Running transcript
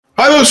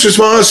Hi, folks. Chris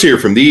Voss here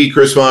from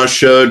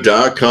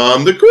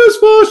thechrisvossshow.com,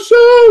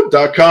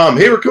 thechrisvossshow.com.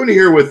 Hey, we're coming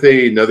here with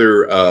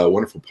another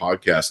wonderful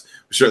podcast.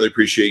 We certainly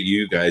appreciate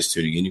you guys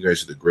tuning in. You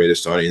guys are the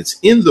greatest audience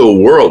in the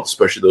world,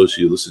 especially those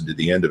who listen to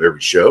the end of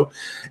every show.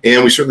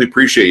 And we certainly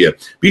appreciate you.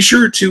 Be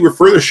sure to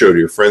refer the show to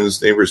your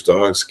friends, neighbors,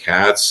 dogs,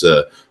 cats,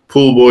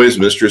 pool boys,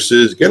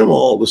 mistresses. Get them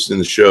all listening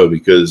to the show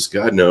because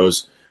God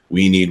knows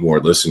we need more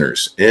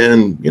listeners.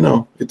 And, you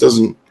know, it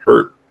doesn't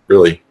hurt.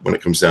 Really, when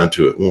it comes down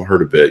to it, won't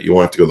hurt a bit. You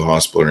won't have to go to the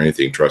hospital or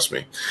anything, trust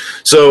me.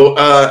 So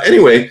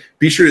anyway,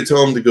 be sure to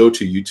tell them to go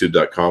to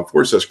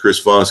youtube.com/Chris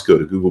Voss, go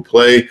to Google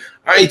Play,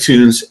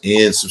 iTunes,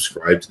 and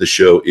subscribe to the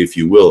show if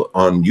you will.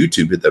 On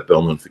YouTube, hit that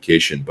bell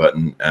notification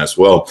button as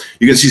well.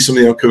 You can see some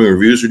of the upcoming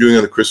reviews we're doing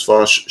on the Chris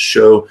Voss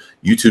Show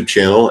YouTube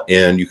channel,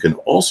 and you can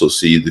also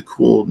see the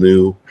cool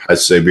new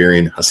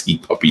Siberian Husky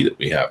puppy that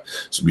we have.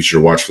 So be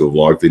sure to watch for the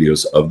vlog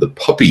videos of the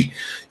puppy.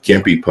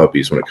 Can't beat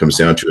puppies when it comes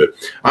down to it.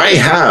 I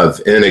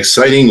have an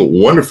exciting,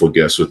 wonderful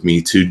guest with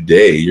me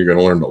today. You're going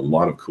to learn a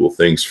lot of cool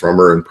things from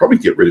her and probably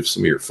get rid of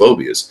some of your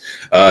phobias.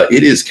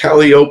 It is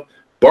Kalliope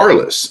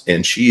Barlis,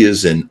 and she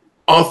is an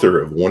author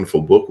of a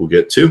wonderful book we'll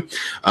get to.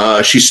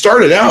 She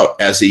started out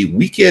as a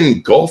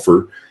weekend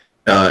golfer,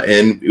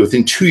 and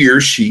within 2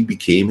 years, she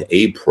became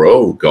a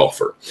pro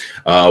golfer.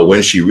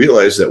 When she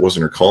realized that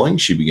wasn't her calling,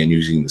 she began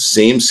using the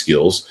same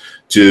skills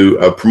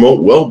to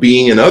promote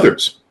well-being in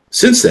others.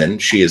 Since then,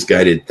 she has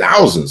guided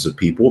thousands of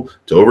people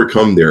to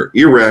overcome their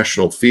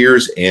irrational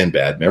fears and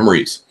bad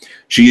memories.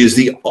 She is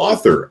the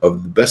author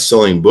of the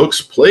best-selling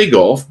books, Play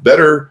Golf,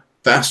 Better,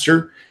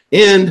 Faster,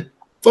 and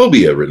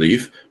Phobia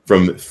Relief,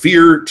 From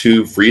Fear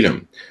to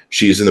Freedom.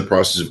 She is in the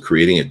process of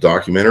creating a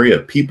documentary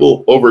of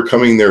people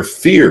overcoming their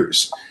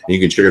fears. And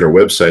you can check out her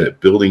website at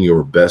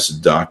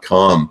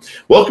buildingyourbest.com.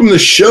 Welcome to the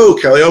show,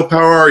 Kalliope. How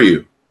are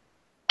you?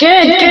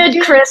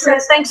 Good, Chris.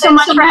 Thanks so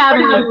much for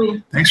having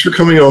me. Thanks for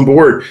coming on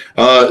board.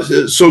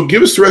 So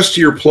give us the rest of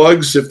your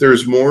plugs. If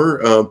there's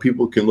more,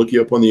 people can look you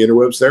up on the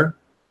interwebs there.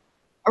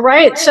 All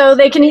right. So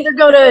they can either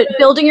go to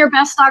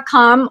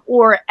buildingyourbest.com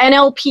or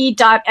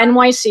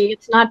nlp.nyc.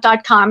 It's not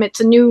 .com. It's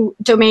a new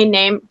domain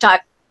name,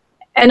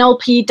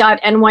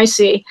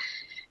 .nlp.nyc.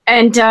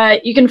 And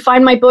you can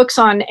find my books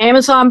on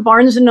Amazon,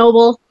 Barnes &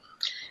 Noble,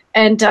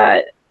 and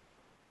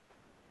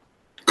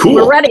cool.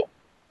 We're ready.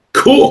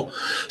 Cool.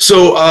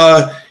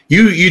 So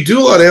you do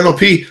a lot of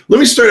NLP. Let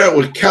me start out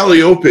with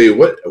Kalliope.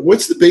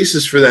 What's the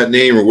basis for that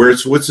name, or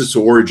what's its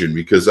origin?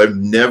 Because I've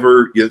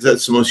never.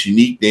 That's the most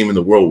unique name in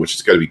the world, which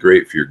has got to be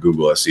great for your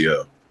Google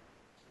SEO.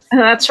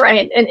 That's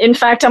right. And in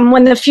fact, I'm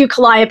one of the few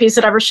Kalliopes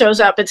that ever shows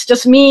up. It's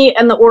just me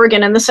and the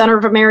organ in the center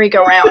of a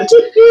merry-go-round.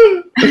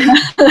 I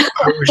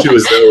wish it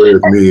was that way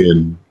with me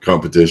in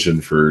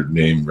competition for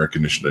name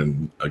recognition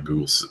in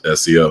Google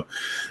SEO.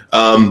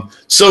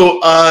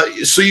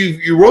 So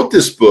you wrote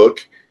this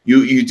book.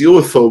 You deal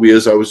with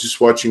phobias. I was just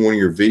watching one of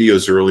your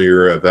videos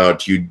earlier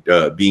about you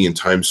being in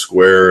Times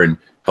Square and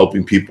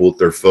helping people with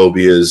their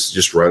phobias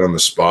just right on the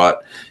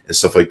spot and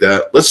stuff like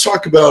that. Let's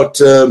talk about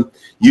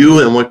you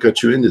and what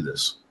got you into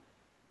this.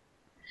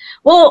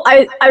 Well,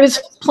 I was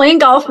playing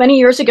golf many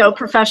years ago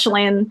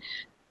professionally, and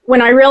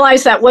when I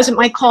realized that wasn't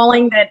my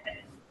calling, that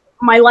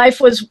my life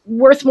was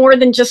worth more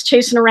than just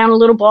chasing around a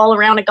little ball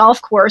around a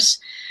golf course,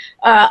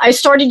 I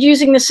started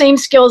using the same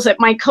skills that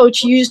my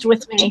coach used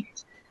with me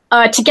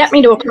to get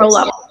me to a pro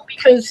level,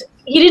 because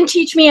he didn't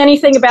teach me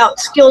anything about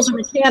skills or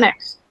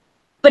mechanics,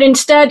 but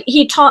instead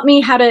he taught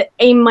me how to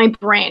aim my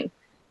brain.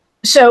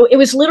 So it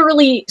was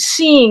literally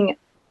seeing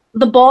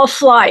the ball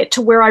fly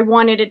to where I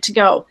wanted it to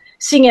go,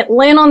 seeing it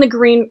land on the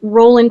green,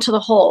 roll into the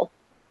hole,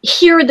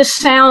 hear the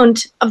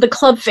sound of the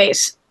club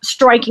face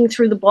striking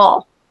through the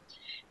ball,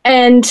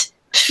 and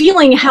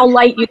feeling how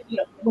light you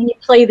feel when you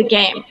play the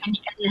game and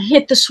you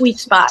hit the sweet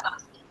spot.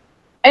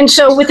 And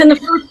so within the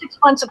first 6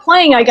 months of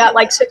playing, I got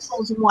like 6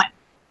 holes in one.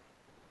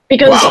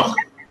 Because, wow.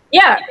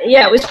 Yeah,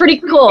 it was pretty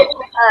cool.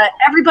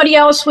 Everybody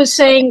else was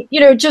saying,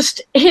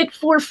 just hit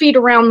 4 feet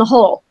around the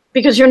hole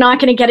because you're not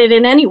going to get it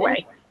in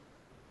anyway.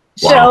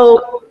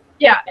 Wow.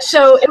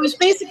 So it was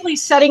basically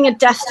setting a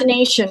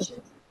destination,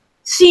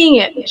 seeing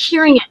it,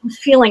 hearing it, and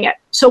feeling it.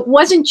 So it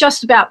wasn't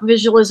just about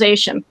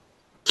visualization,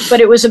 but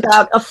it was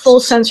about a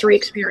full sensory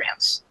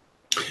experience.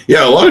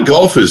 Yeah, a lot of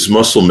golf is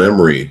muscle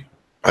memory,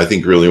 I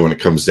think, really, when it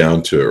comes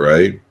down to it,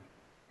 right?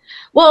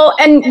 Well,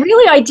 and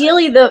really,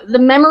 ideally, the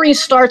memory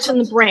starts in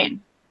the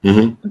brain,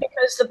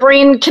 because the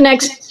brain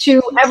connects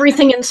to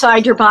everything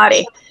inside your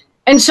body.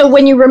 And so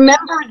when you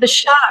remember the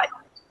shot,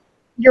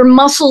 your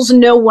muscles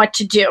know what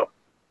to do.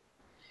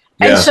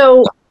 And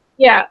so,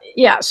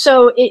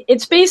 so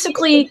it's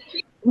basically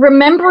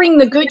remembering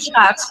the good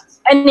shots,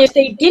 and if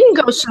they didn't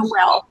go so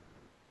well,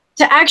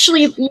 to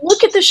actually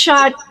look at the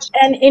shot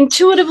and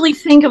intuitively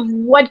think of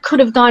what could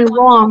have gone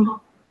wrong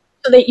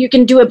so that you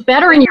can do it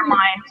better in your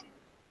mind,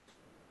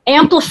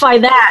 amplify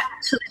that,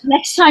 so that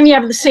next time you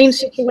have the same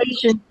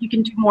situation, you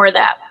can do more of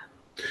that.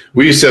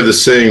 We used to have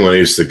this saying when I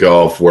used to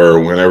golf where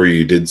whenever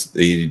you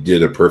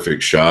did a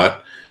perfect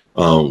shot,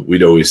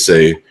 we'd always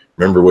say,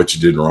 remember what you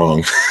did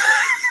wrong.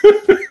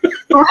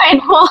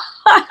 Right. Well,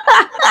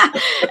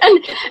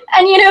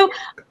 and you know,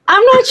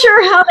 I'm not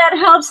sure how that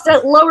helps to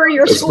lower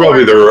your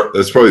score.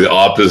 That's probably the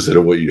opposite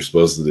of what you're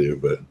supposed to do,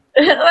 but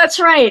That's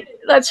right.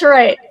 That's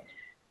right.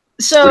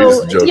 So, we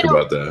used to joke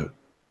about that.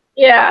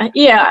 Yeah,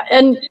 yeah,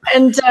 and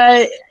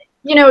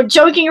you know,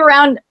 joking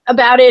around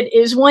about it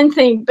is one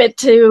thing, but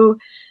to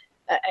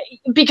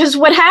because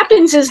what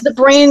happens is the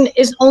brain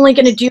is only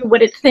going to do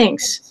what it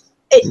thinks.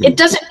 It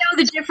doesn't know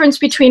the difference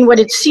between what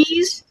it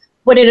sees,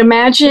 what it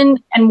imagines,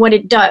 and what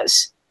it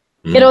does.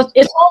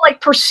 It's all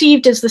like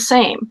perceived as the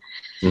same.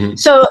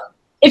 So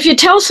if you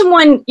tell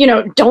someone, you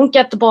know, don't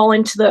get the ball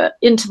into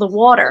the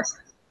water,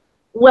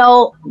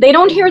 well, they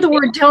don't hear the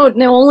word don't,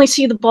 and they'll only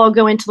see the ball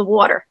go into the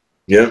water.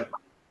 Yeah.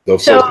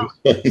 So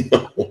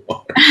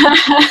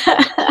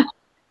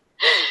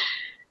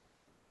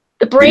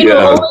the brain will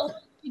only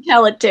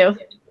tell it to.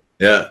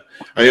 Yeah.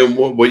 I mean,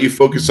 what you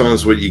focus on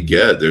is what you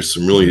get. There's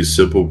some really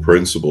simple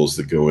principles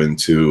that go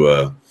into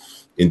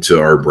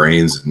our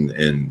brains,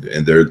 and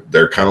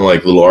they're kind of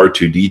like little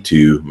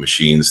R2D2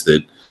 machines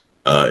that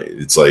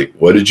it's like,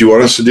 what did you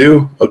want us to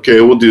do?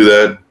 Okay, we'll do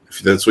that if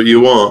that's what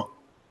you want.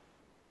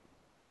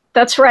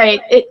 That's right.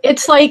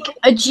 It's like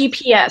a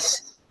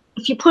GPS.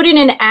 If you put in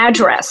an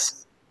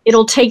address,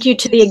 it'll take you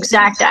to the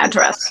exact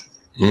address.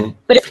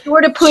 But if you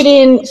were to put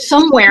in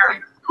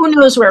somewhere, who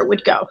knows where it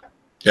would go?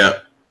 Yeah.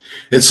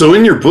 And so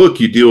in your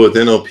book, you deal with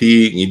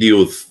NLP, and you deal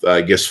with,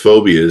 I guess,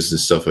 phobias and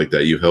stuff like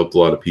that. You've helped a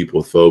lot of people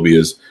with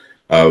phobias.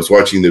 I was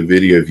watching the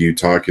video of you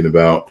talking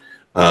about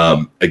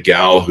a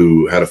gal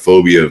who had a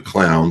phobia of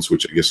clowns,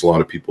 which I guess a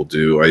lot of people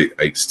do.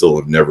 I still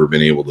have never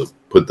been able to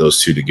put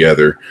those two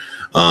together.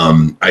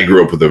 I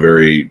grew up with a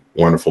very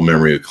wonderful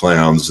memory of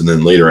clowns, and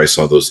then later I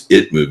saw those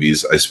It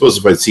movies. I suppose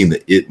if I'd seen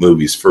the It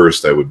movies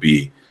first, I would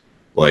be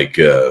like,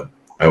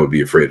 I would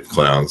be afraid of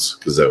clowns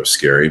because that was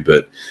scary.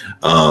 But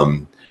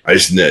I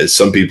just,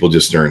 some people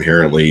just are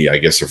inherently, I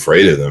guess,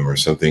 afraid of them or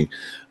something.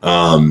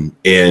 And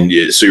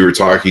so you were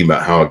talking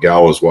about how a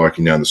gal was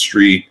walking down the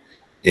street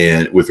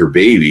and with her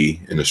baby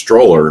in a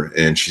stroller,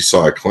 and she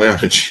saw a clown,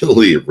 and she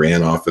literally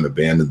ran off and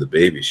abandoned the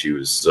baby. She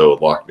was so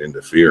locked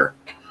into fear.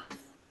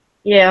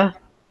 Yeah.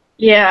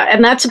 Yeah,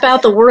 and that's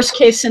about the worst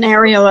case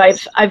scenario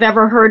I've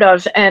ever heard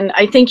of, and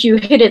I think you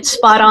hit it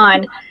spot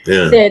on.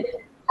 Yeah. That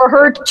for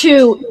her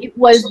too, it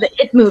was the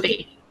It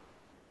movie,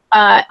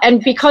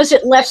 and because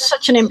it left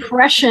such an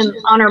impression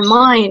on her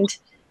mind,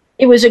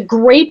 it was a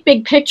great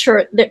big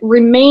picture that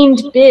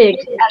remained big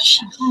as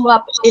she grew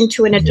up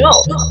into an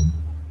adult.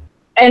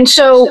 And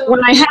so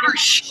when I had her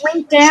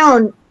shrink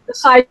down the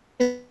size,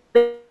 and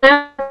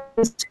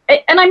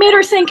I made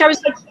her think, I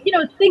was like, you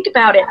know, think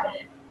about it.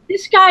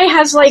 This guy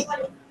has like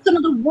some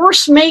of the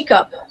worst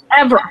makeup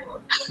ever.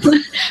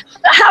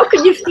 How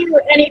could you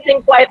fear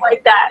anything quite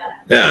like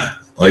that? Yeah.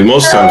 Like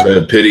most times I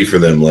have pity for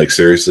them. Like,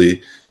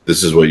 seriously,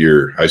 this is what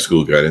your high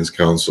school guidance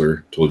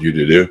counselor told you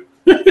to do?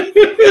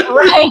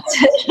 Right.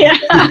 Yeah.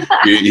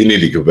 You need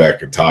to go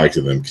back and talk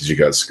to them because you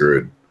got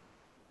screwed.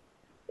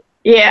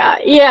 Yeah.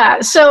 Yeah.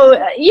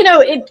 So, you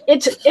know,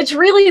 it's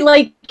really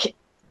like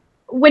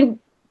when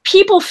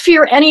people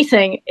fear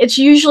anything, it's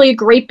usually a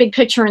great big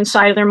picture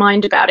inside of their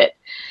mind about it.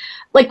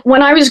 Like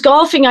when I was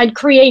golfing, I'd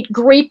create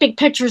great big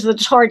pictures of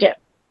the target.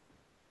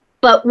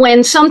 But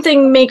when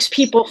something makes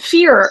people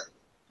fear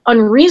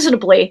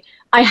unreasonably,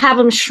 I have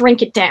them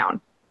shrink it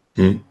down.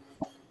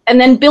 And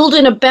then build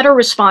in a better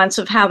response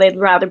of how they'd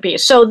rather be.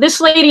 So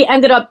this lady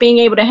ended up being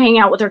able to hang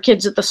out with her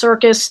kids at the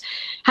circus,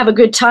 have a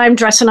good time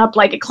dressing up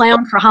like a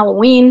clown for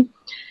Halloween.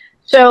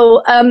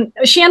 So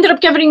she ended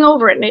up getting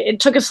over it, and it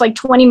took us like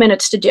 20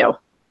 minutes to do.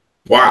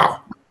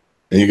 Wow.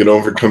 And you can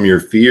overcome your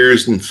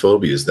fears and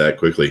phobias that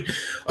quickly.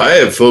 I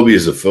have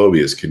phobias of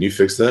phobias. Can you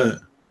fix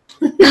that?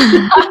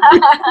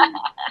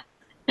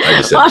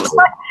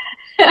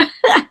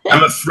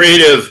 I'm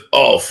afraid of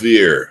all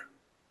fear.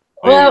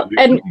 Well,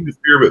 and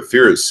fear, but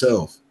fear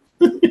itself.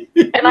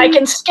 And I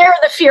can scare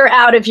the fear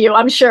out of you,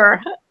 I'm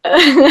sure.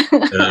 Well,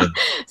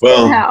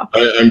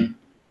 I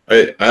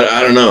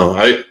don't know.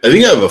 I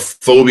think I have a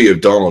phobia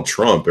of Donald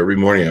Trump. Every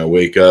morning I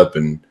wake up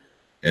and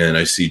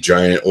I see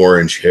giant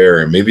orange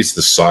hair, and maybe it's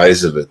the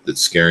size of it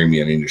that's scaring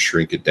me. I need to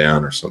shrink it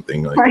down or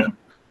something like that.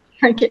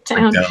 Shrink it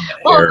down. Shrink down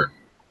the hair.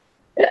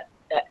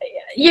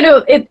 You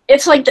know,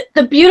 it's like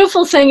the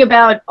beautiful thing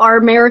about our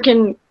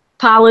American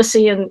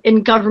policy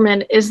in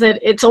government is that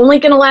it's only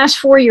going to last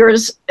 4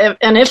 years,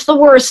 and if the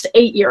worst,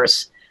 8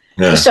 years.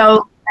 Yeah.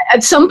 So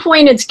at some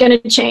point, it's going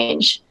to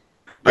change.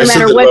 No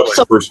matter what.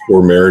 My first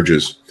 4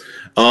 marriages.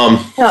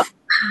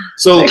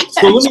 So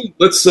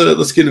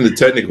let's get into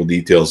technical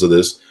details of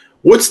this.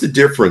 What's the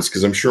difference?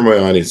 Because I'm sure my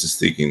audience is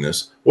thinking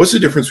this. What's the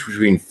difference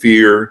between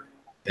fear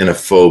and a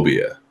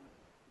phobia?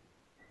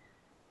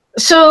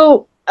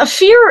 So a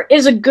fear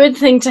is a good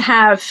thing to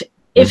have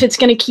if it's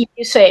going to keep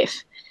you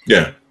safe.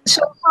 Yeah. So,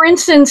 for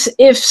instance,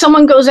 if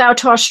someone goes out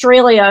to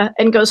Australia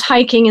and goes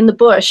hiking in the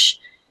bush,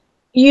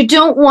 you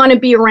don't want to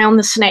be around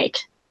the snake.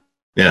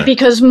 Yeah.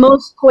 Because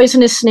most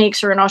poisonous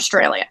snakes are in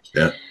Australia.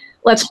 Yeah.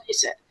 Let's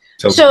face it.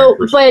 So,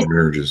 but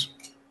marriages.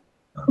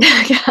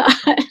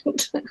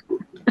 God.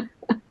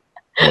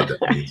 what that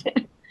means.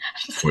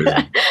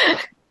 Poison.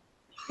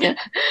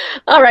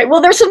 All right.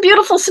 Well, there's some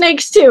beautiful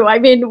snakes too. I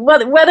mean,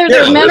 whether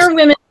they're men or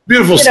women,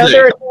 beautiful snake.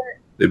 They're,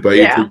 they bite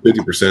you for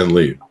 50% and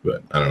leave.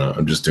 But I don't know.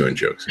 I'm just doing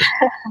jokes.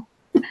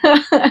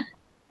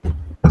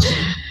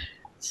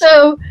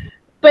 So,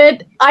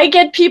 but I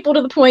get people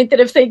to the point that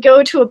if they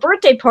go to a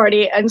birthday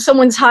party and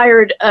someone's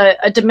hired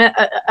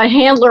a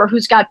handler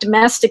who's got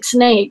domestic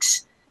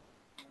snakes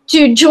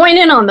to join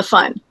in on the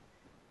fun,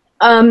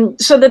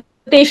 so that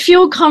they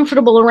feel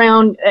comfortable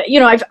around,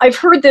 I've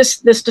heard this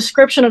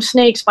description of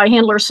snakes by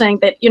handlers saying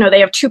that, they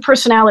have two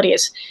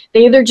personalities.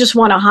 They either just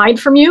want to hide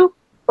from you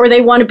or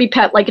they want to be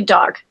pet like a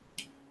dog,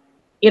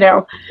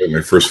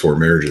 My first 4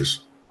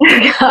 marriages.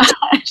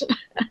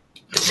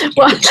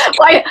 Well,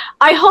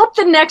 I hope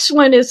the next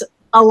one is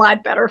a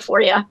lot better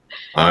for you.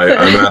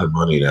 I'm out of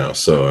money now,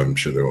 so I'm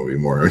sure there won't be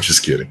more. I'm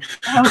just kidding.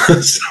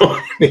 Oh.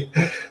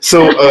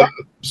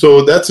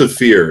 So that's a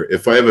fear.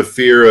 If I have a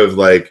fear of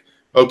like,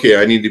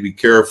 okay, I need to be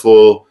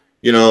careful.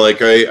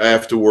 Like I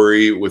have to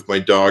worry with my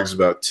dogs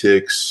about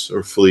ticks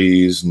or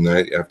fleas, and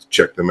I have to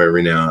check them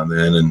every now and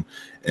then.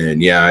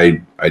 And yeah,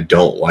 I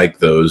don't like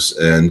those.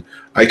 And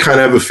I kind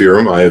of have a fear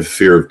of them. I have a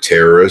fear of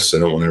terrorists. I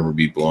don't want to ever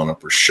be blown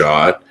up or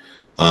shot.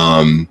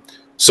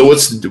 So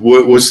what's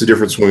the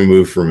difference when we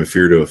move from a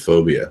fear to a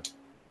phobia?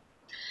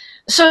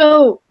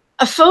 So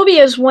a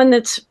phobia is one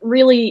that's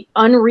really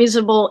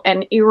unreasonable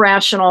and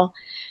irrational,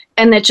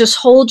 and that just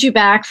holds you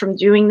back from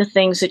doing the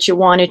things that you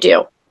want to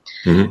do.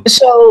 Mm-hmm.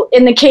 So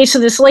in the case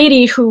of this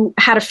lady who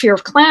had a fear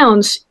of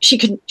clowns,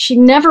 she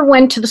never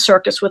went to the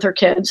circus with her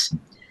kids.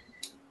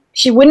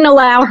 She wouldn't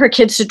allow her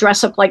kids to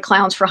dress up like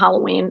clowns for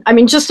Halloween. I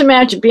mean, just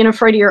imagine being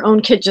afraid of your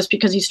own kid just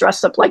because he's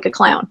dressed up like a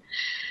clown.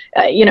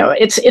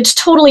 It's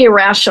totally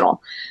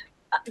irrational.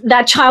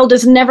 That child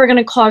is never going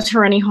to cause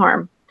her any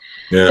harm.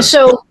 Yeah.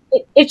 So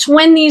it's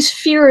when these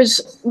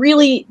fears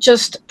really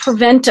just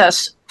prevent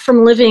us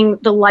from living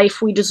the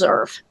life we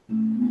deserve.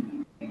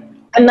 And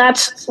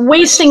that's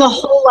wasting a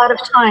whole lot of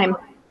time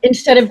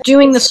instead of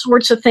doing the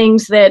sorts of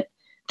things that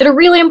are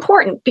really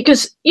important.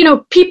 Because,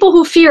 people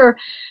who fear,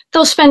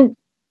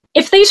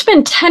 if they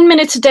spend 10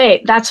 minutes a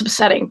day, that's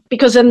upsetting,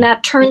 because then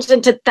that turns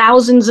into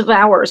thousands of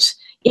hours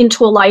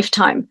into a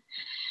lifetime.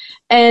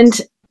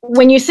 And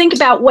when you think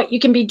about what you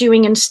can be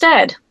doing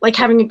instead, like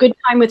having a good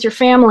time with your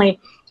family,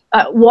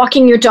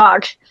 walking your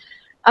dog,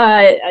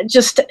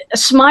 just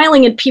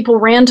smiling at people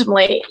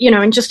randomly,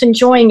 and just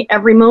enjoying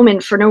every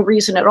moment for no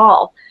reason at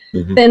all,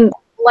 mm-hmm. then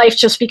life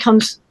just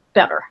becomes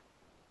better.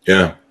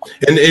 Yeah.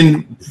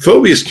 And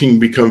phobias can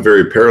become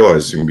very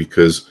paralyzing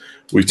because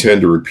we tend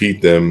to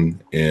repeat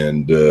them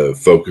and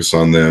focus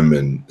on them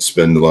and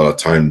spend a lot of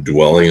time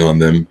dwelling on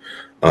them.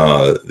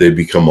 They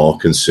become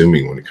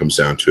all-consuming when it comes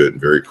down to it,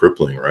 and very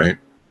crippling, right?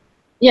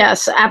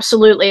 Yes,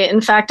 absolutely. In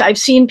fact, I've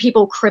seen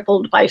people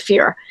crippled by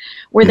fear,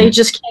 where they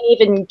just can't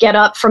even get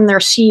up from their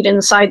seat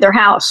inside their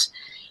house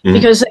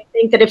because they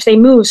think that if they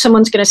move,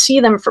 someone's going to see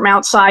them from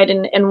outside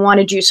and want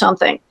to do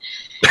something.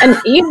 And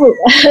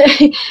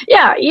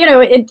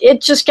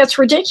it just gets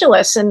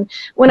ridiculous. And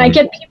when I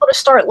get people to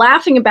start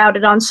laughing about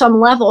it on some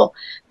level,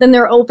 then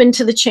they're open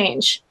to the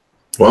change.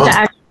 Wow.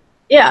 That's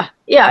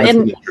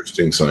an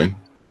interesting sign.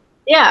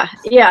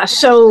 Yeah.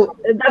 So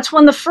that's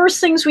one of the first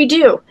things we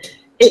do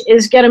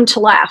is get them to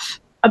laugh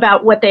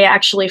about what they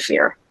actually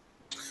fear.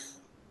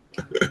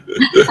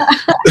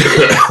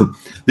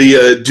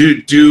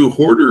 Do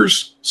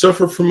hoarders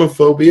suffer from a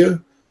phobia,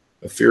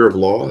 a fear of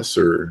loss,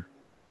 or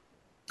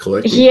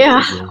collecting?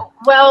 Yeah.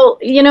 Well,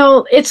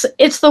 it's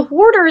the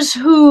hoarders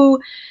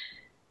who.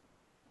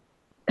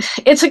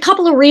 It's a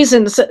couple of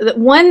reasons.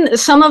 One,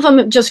 some of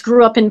them just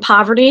grew up in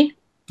poverty.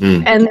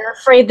 And they're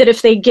afraid that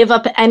if they give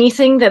up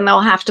anything, then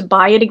they'll have to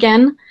buy it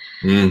again.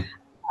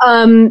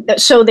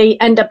 So they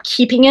end up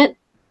keeping it.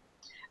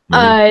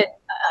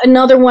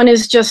 Another one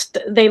is just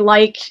they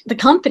like the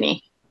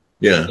company.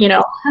 Yeah.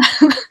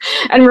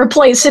 And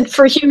replace it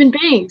for human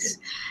beings.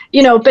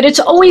 But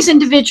it's always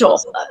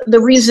individual. The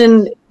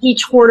reason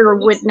each hoarder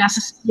would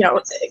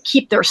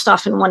keep their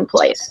stuff in one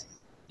place.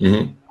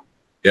 Mm-hmm.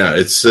 Yeah,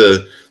 it's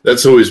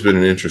that's always been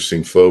an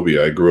interesting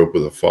phobia. I grew up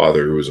with a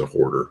father who was a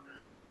hoarder.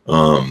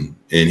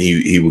 And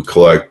he would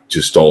collect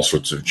just all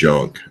sorts of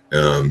junk.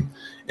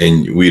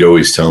 And we'd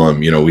always tell him,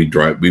 we'd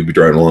be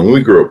driving along.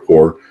 We grew up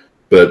poor,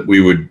 but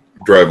we would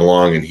drive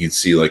along and he'd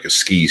see like a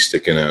ski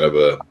sticking out of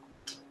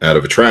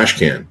a trash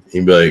can.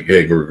 He'd be like,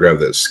 "Hey, go grab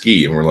that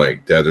ski." And we're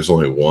like, "Dad, there's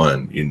only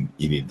one. You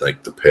need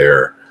like the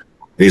pair."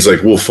 And he's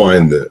like, We'll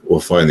find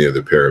the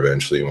other pair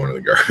eventually in one of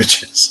the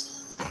garbages."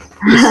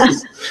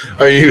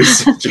 He was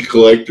such a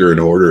collector and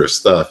hoarder of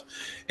stuff.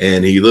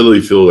 And he literally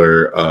filled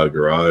our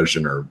garage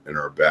and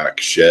our back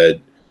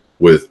shed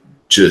with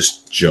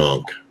just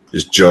junk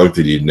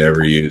that he'd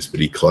never used, but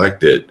he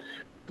collected.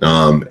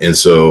 And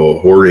so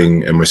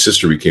hoarding, and my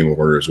sister became a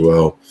hoarder as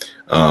well.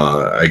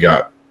 I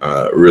got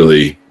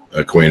really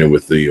acquainted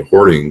with the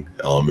hoarding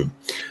element.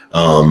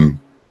 I've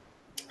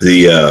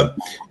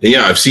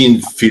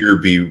seen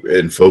fear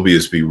and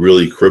phobias be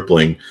really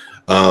crippling.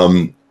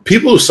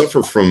 People who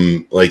suffer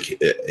from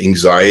like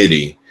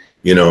anxiety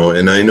you know,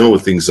 and I know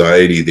with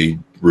anxiety, they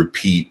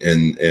repeat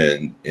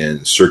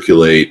and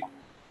circulate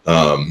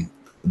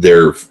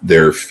their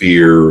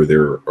fear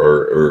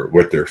or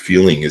what they're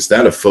feeling. Is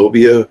that a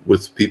phobia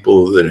with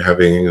people that are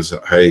having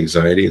high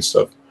anxiety and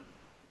stuff?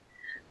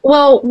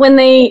 Well, when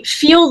they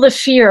feel the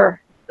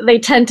fear, they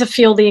tend to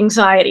feel the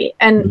anxiety.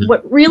 And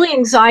what really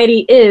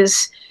anxiety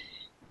is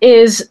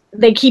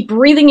they keep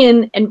breathing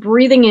in and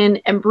breathing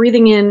in and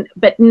breathing in,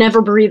 but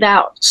never breathe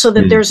out, so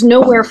that there's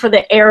nowhere for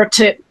the air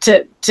to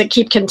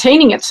keep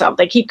containing itself.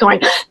 They keep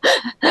going,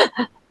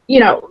 you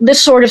know,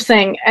 this sort of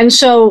thing. And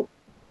so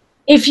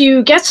if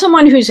you get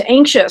someone who's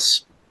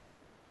anxious,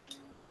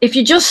 if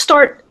you just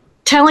start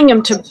telling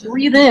them to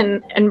breathe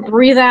in and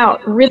breathe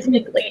out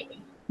rhythmically,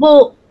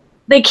 well,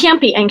 they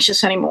can't be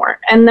anxious anymore,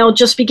 and they'll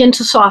just begin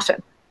to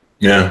soften.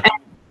 Yeah. And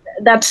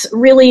that's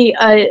really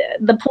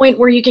the point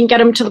where you can get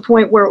them to the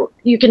point where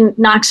you can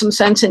knock some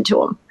sense into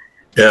them.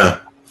 Yeah.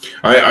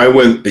 I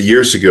went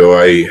years ago,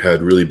 I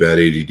had really bad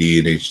ADD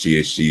and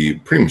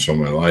ADHD pretty much all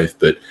my life,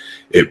 but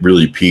it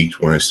really peaked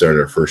when I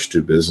started our first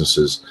two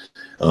businesses.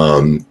 I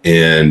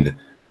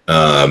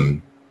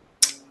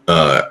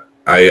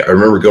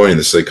remember going to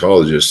the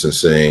psychologist and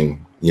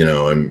saying, you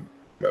know, I'm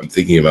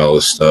thinking about all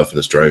this stuff and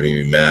it's driving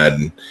me mad.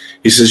 And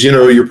he says, you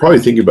know, you're probably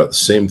thinking about the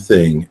same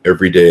thing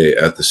every day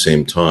at the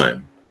same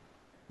time.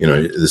 You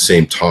know, the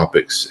same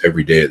topics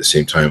every day at the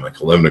same time.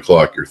 Like 11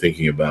 o'clock, you're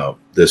thinking about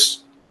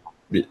this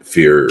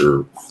fear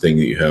or thing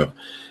that you have.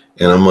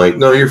 And I'm like,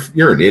 no,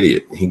 you're an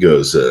idiot. He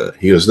goes,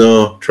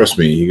 no, trust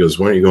me. He goes,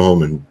 why don't you go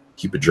home and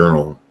keep a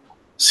journal,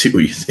 see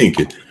what you think.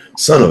 And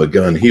son of a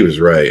gun, he was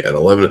right. At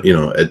 11, you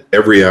know, at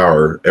every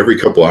hour, every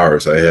couple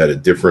hours, I had a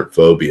different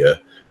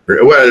phobia.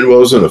 Well, it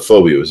wasn't a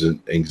phobia. It was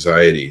an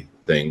anxiety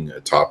thing,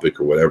 a topic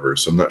or whatever.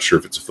 So I'm not sure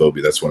if it's a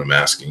phobia. That's what I'm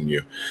asking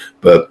you.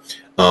 But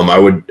I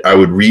would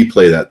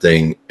replay that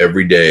thing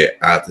every day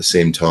at the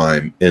same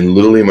time. And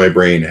literally my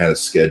brain had a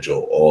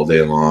schedule all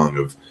day long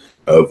of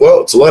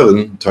well, it's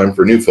 11, time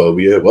for a new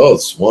phobia. Well,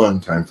 it's 1,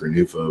 time for a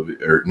new phobia,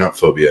 or not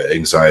phobia,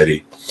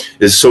 anxiety.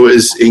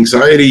 Is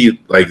anxiety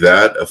like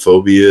that a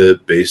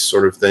phobia-based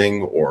sort of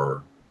thing,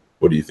 or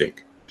what do you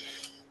think?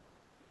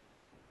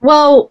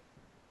 Well,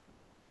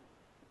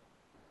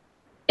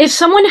 if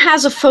someone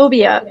has a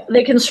phobia,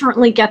 they can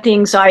certainly get the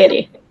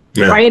anxiety,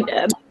 right?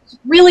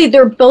 Really,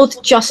 they're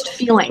both just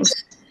feelings.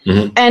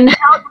 And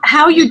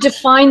how you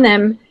define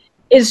them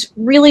is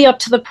really up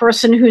to the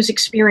person who's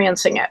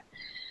experiencing it.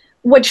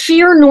 What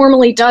fear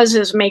normally does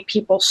is make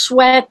people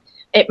sweat.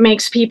 It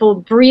makes people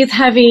breathe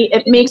heavy.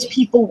 It makes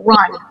people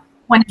run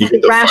when it's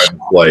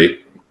irrational. Flight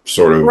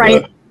sort of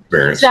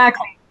experience.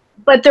 Exactly.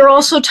 But there are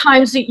also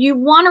times that you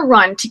want to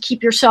run to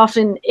keep yourself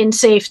in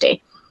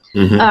safety.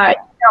 You know,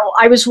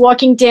 I was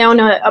walking down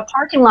a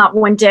parking lot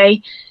one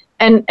day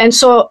and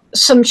saw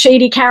some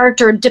shady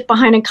character dip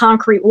behind a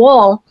concrete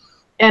wall.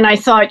 And I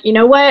thought, you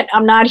know what?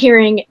 I'm not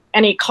hearing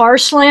any car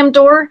slam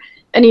door,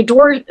 any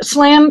door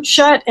slam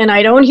shut, and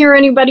I don't hear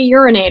anybody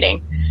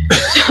urinating.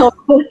 So,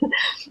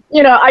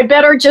 you know, I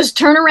better just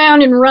turn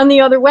around and run the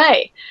other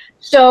way.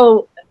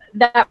 So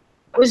that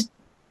was,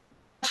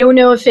 I don't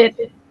know if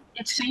it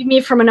saved me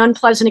from an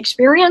unpleasant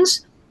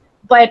experience,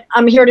 but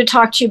I'm here to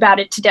talk to you about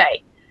it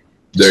today.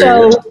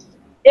 So,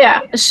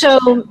 yeah. So,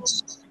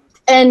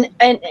 and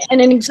an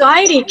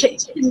anxiety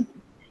can,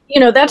 you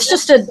know, that's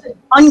just an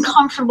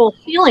uncomfortable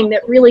feeling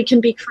that really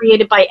can be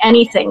created by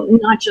anything,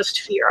 not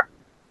just fear.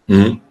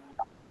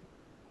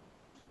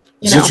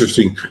 It's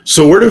interesting.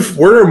 So where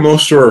do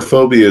most of our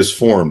phobias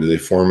form? Do they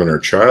form in our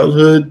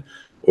childhood,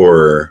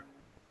 or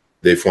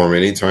they form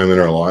any time in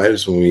our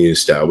lives when we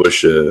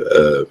establish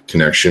a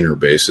connection or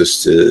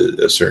basis to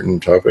a certain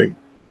topic?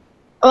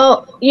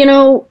 Well, you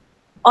know,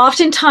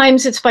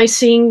 oftentimes it's by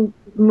seeing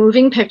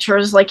moving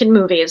pictures like in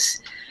movies.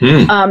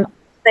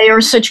 They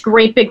are such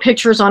great big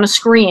pictures on a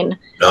screen.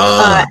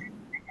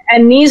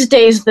 And these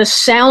days the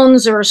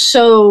sounds are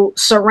so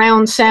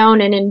surround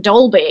sound and in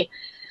Dolby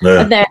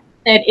that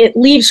it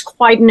leaves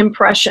quite an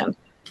impression.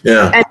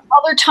 And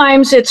other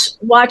times it's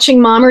watching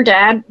mom or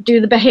dad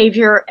do the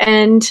behavior.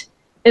 And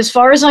as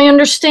far as I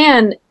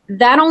understand,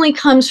 that only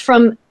comes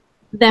from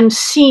them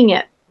seeing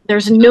it.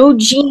 There's no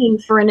gene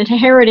for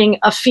inheriting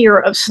a fear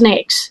of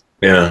snakes.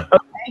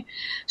 Okay.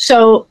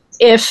 So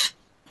if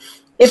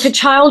a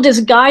child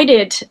is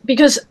guided,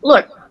 because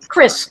look,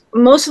 Chris,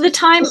 most of the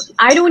time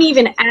I don't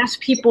even ask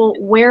people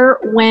where,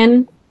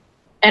 when,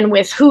 and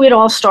with who it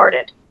all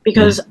started,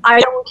 because I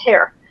don't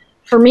care.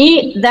 For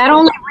me, that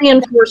only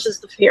reinforces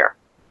the fear.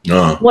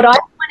 What I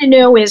want to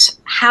know is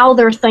how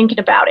they're thinking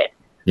about it.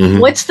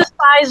 What's the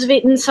size of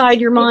it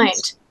inside your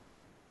mind?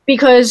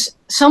 Because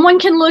someone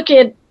can look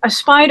at a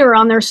spider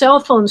on their cell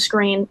phone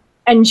screen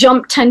and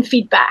jump 10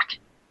 feet back.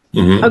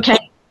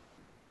 Okay.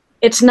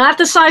 It's not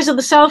the size of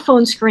the cell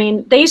phone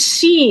screen. They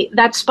see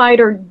that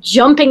spider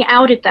jumping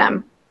out at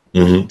them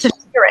to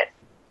fear it.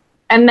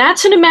 And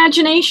that's an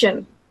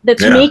imagination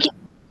that's making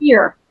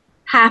fear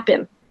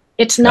happen.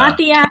 It's not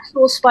the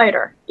actual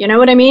spider. You know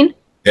what I mean?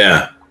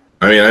 Yeah.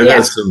 I mean, I've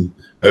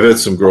had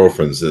some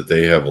girlfriends that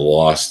they have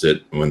lost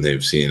it when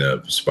they've seen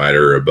a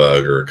spider or a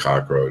bug or a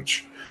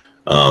cockroach.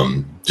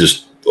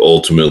 just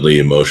ultimately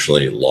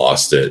emotionally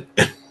lost it.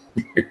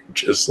 You're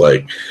just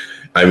like,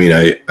 I mean,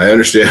 I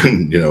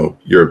understand,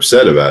 you're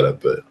upset about it,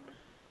 but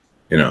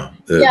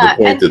the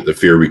point that the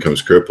fear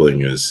becomes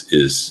crippling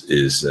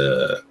is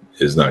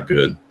not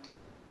good.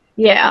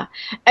 Yeah.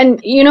 And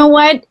you know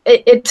what?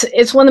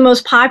 It's one of the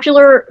most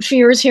popular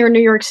fears here in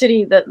New York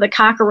City, the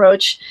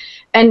cockroach.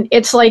 And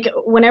it's like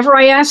whenever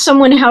I ask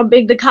someone how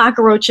big the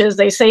cockroach is,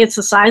 they say it's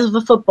the size of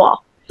a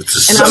football.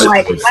 And I'm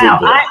like, wow,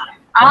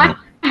 I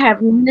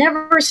have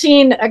never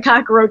seen a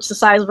cockroach the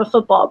size of a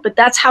football, but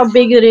that's how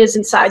big it is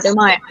inside their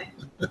mind.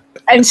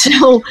 And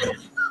so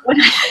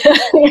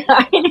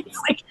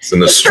it's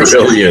an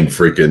Australian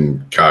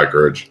freaking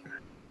cockroach.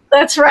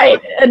 That's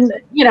right. And,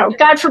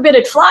 God forbid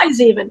it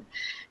flies even.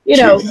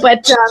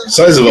 But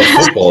size of a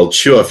football,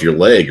 chew off your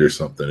leg or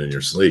something in your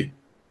sleep.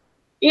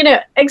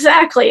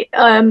 Exactly.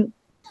 And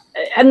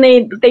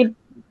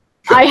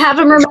I have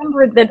them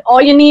remembered that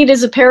all you need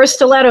is a pair of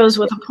stilettos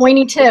with a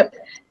pointy tip,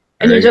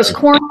 and you just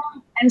corn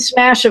them and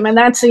smash them, and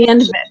that's the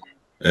end of it.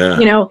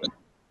 Yeah.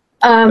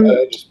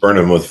 I just burn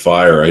them with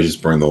fire. I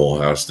just burn the whole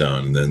house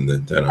down, and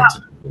then I don't have to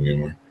do it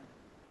anymore.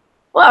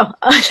 Well,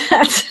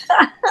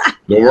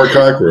 no more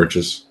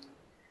cockroaches.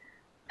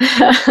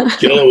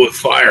 Kill it with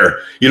fire.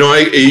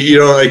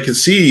 I can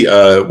see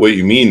what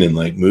you mean in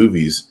like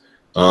movies.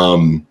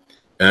 And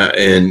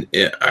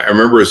I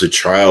remember as a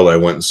child, I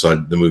went and saw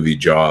the movie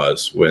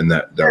Jaws when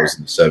that was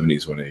in the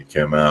 70s when it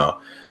came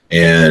out.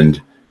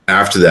 And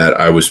after that,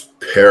 I was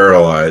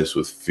paralyzed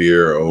with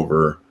fear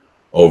over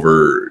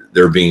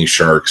there being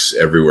sharks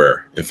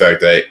everywhere. In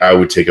fact, I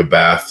would take a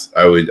bath.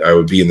 I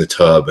would be in the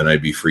tub and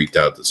I'd be freaked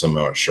out that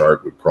somehow a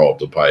shark would crawl up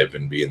the pipe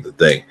and be in the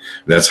thing.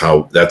 That's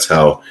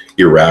how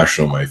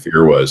irrational my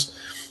fear was.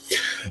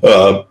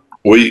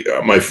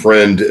 My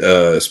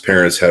friend's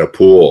parents had a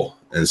pool,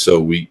 and so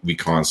we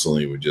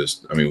constantly would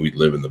we'd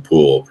live in the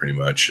pool pretty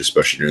much,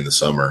 especially during the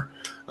summer.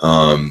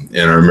 And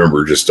I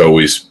remember just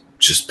always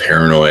just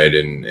paranoid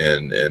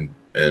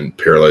and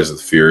paralyzed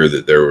with fear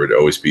that there would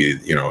always be,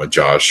 a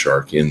Jaws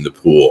shark in the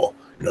pool.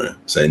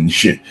 Saying,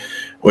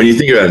 when you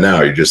think about it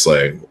now, you're just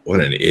like, what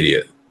an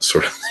idiot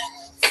sort of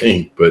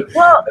thing. But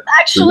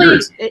actually,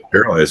 it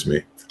paralyzed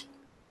me.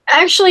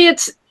 Actually,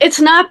 it's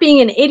not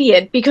being an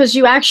idiot because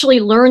you actually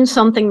learned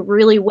something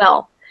really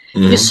well.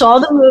 Mm-hmm. You saw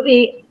the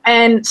movie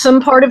and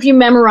some part of you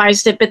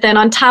memorized it, but then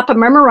on top of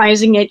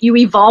memorizing it, you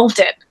evolved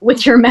it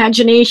with your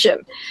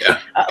imagination,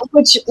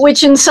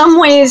 which in some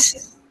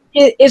ways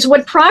is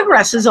what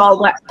progress is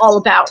all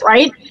about,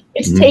 right?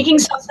 It's mm-hmm. taking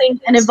something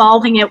and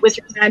evolving it with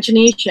your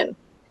imagination.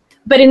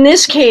 But in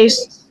this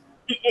case,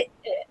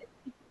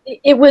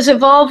 it was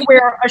evolved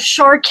where a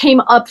shark came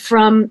up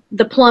from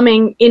the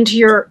plumbing into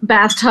your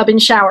bathtub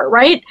and shower,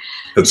 right?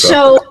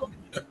 So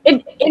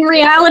in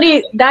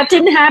reality, that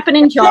didn't happen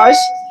in Jaws.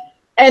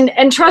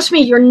 And trust me,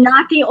 you're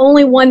not the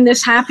only one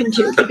this happened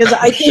to, because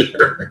I think,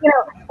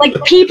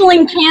 like people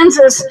in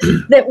Kansas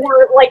that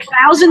were like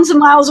thousands of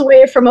miles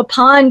away from a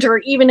pond or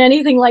even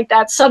anything like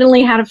that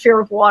suddenly had a fear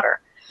of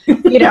water,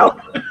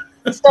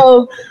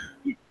 So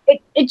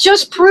it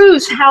just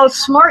proves how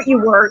smart you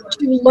were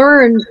to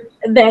learn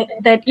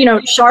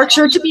that sharks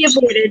are to be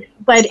avoided,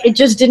 but it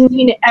just didn't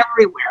mean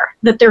everywhere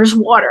that there's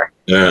water.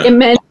 Yeah. It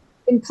meant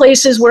in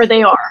places where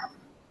they are.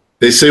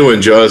 They say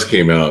when Jaws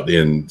came out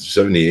in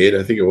 78,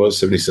 I think it was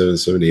 77,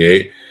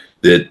 78,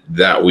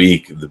 that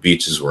week the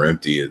beaches were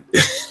empty in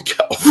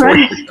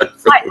California for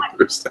the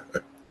first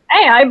time.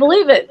 Hey, I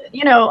believe it.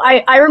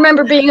 I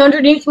remember being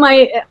underneath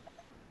my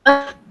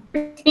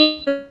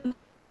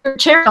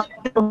chair.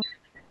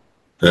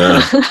 Yeah.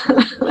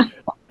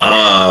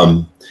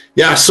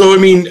 So,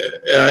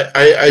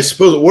 I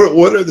suppose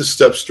what are the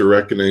steps to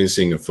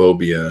recognizing a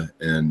phobia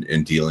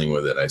and dealing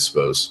with it, I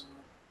suppose?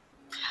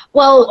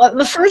 Well,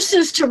 the first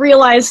is to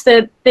realize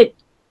that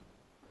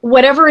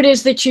whatever it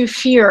is that you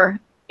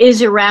fear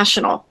is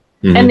irrational,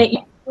 mm-hmm. and that you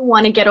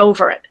want to get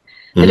over it.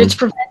 Mm-hmm. That it's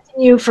preventing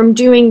you from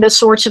doing the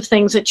sorts of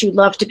things that you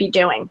love to be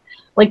doing,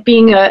 like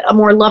being a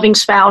more loving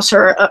spouse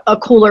or a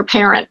cooler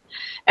parent,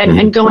 and, mm-hmm.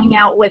 and going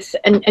out with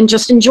and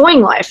just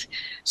enjoying life.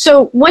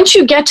 So once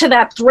you get to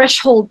that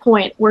threshold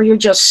point where you're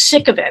just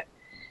sick of it,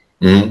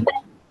 mm-hmm.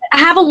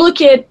 have a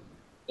look at,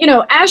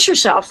 ask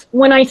yourself,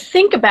 when I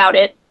think about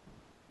it,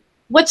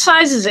 what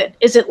size is it?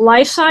 Is it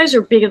life size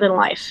or bigger than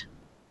life?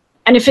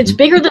 And if it's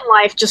bigger than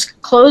life,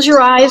 just close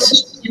your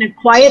eyes in a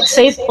quiet,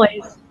 safe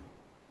place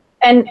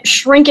and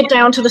shrink it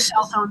down to the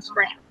cell phone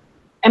screen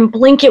and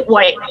blink it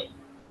white.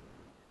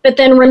 But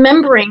then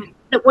remembering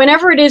that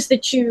whenever it is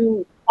that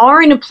you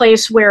are in a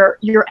place where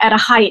you're at a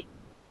height,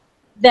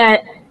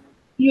 that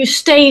you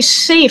stay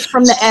safe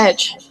from the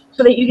edge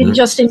so that you can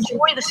just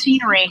enjoy the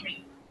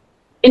scenery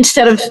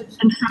instead of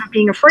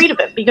being afraid of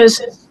it.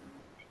 Because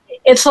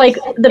it's like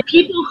the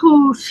people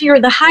who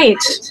fear the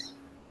heights,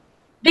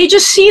 they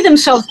just see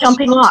themselves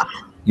jumping off.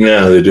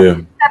 Yeah, they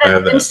do.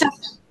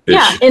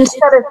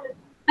 Instead of,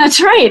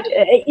 that's right.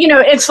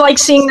 It's like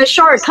seeing the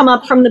shark come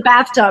up from the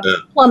bathtub,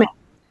 plummet.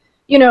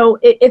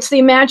 It's the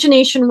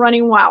imagination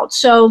running wild.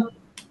 So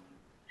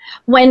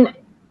when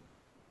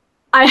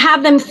I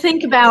have them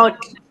think about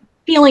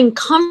feeling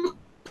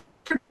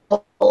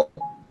comfortable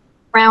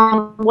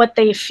around what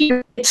they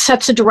fear. It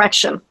sets a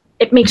direction.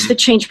 It makes the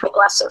change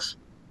progressive.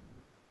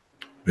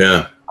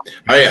 Yeah.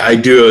 I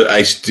do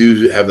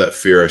have that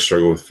fear I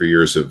struggle with for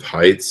years of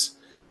heights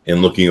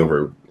and looking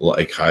over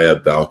like high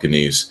up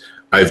balconies.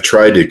 I've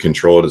tried to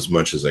control it as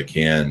much as I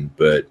can,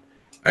 but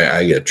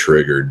I get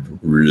triggered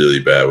really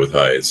bad with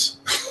heights.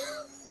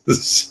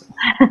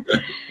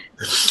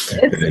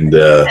 And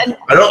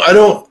I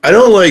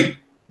don't like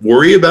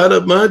worry about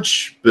it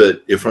much,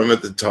 but if I'm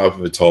at the top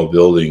of a tall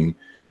building,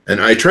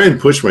 and I try and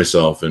push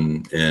myself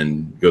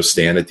and go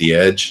stand at the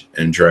edge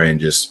and try and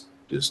just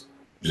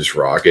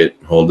rock it,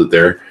 hold it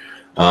there.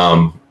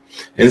 And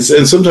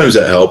sometimes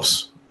that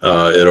helps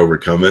it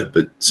overcome it,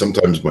 but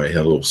sometimes my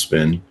head will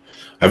spin.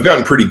 I've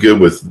gotten pretty good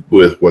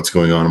with what's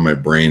going on in my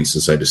brain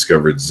since I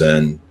discovered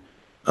Zen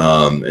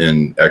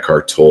and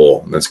Eckhart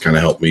Tolle. And that's kind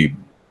of helped me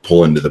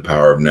pull into the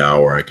power of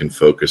now, where I can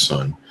focus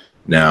on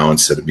now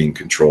instead of being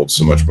controlled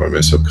so much by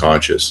my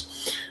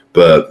subconscious.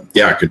 But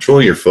yeah,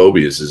 controlling your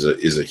phobias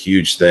is a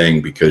huge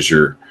thing, because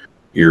your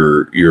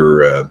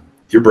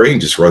brain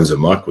just runs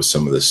amok with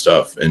some of this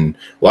stuff, and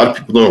a lot of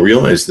people don't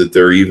realize that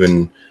they're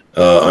even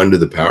under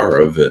the power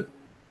of it.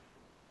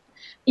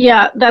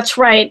 Yeah, that's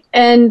right.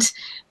 And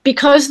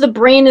because the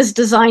brain is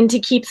designed to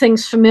keep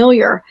things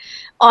familiar,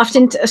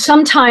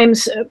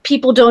 sometimes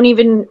people don't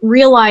even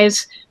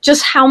realize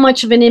just how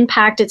much of an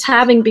impact it's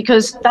having,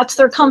 because that's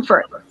their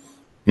comfort.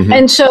 Mm-hmm.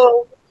 And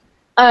so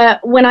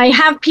when I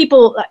have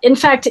people, in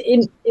fact,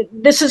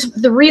 this is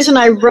the reason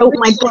I wrote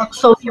my book,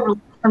 Phobia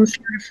from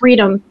Fear to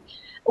Freedom,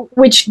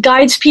 which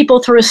guides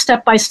people through a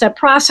step-by-step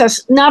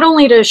process, not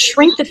only to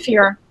shrink the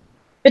fear,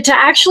 but to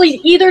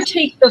actually either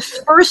take the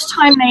first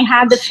time they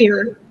had the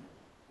fear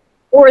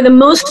or the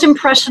most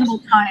impressionable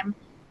time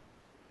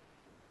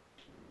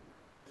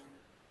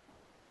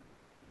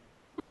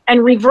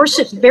and reverse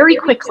it very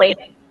quickly.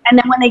 And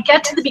then when they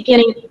get to the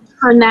beginning,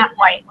 turn that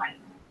white.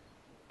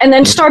 And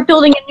then start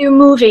building a new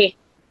movie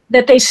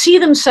that they see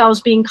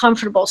themselves being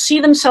comfortable, see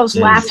themselves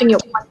laughing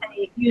at what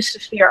they used to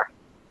fear.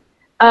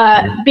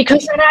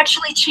 Because it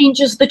actually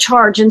changes the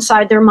charge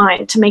inside their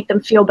mind to make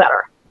them feel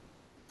better.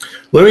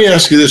 Let me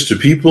ask you this. Do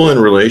people in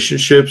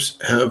relationships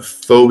have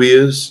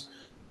phobias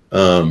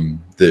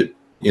that,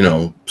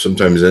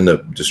 sometimes end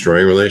up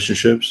destroying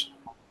relationships?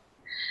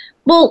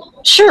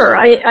 Well, sure.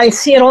 I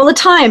see it all the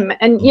time.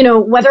 And,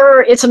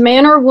 whether it's a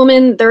man or a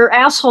woman, there are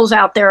assholes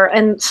out there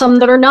and some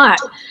that are not.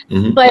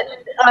 Mm-hmm. But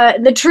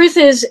the truth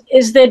is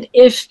that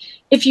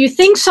if you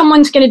think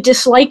someone's going to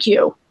dislike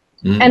you,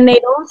 mm-hmm. and they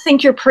don't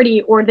think you're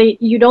pretty, or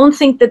you don't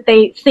think that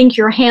they think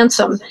you're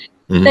handsome,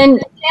 mm-hmm. then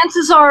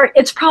chances are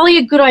it's probably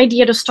a good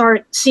idea to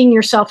start seeing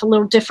yourself a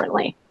little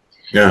differently.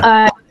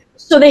 Yeah.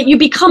 So that you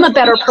become a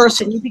better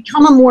person. You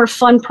become a more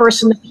fun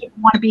person that people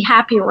want to be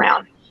happy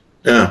around.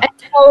 Yeah. And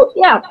so,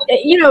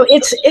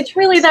 it's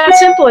really that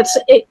simple.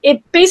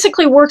 It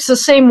basically works the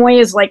same way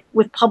as like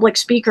with public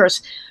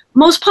speakers.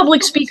 Most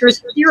public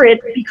speakers hear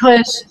it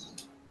because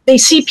they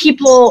see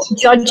people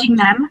judging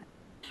them.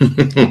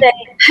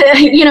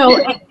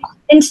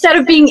 Instead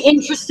of being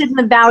interested in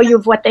the value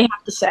of what they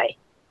have to say.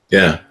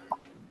 Yeah.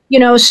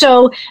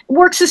 So it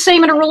works the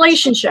same in a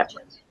relationship.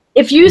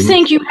 If you mm-hmm.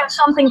 think you have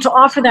something to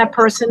offer that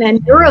person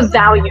and you're of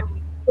value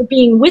for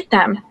being with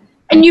them,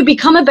 and you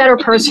become a better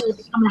person, you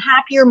become a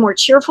happier, more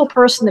cheerful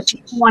person that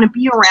people want to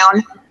be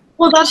around,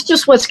 well, that's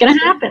just what's going to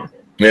happen.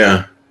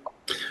 Yeah.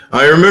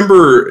 I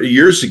remember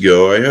years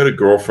ago, I had a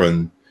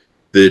girlfriend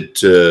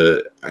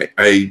that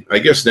I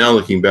guess now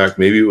looking back,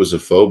 maybe it was a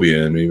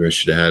phobia and maybe I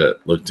should have had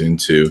it looked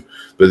into.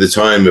 But at the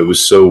time, it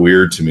was so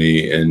weird to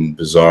me and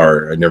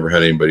bizarre. I never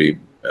had anybody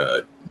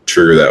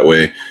trigger that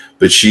way.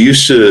 But she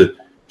used to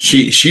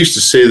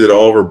say that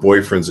all of her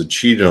boyfriends had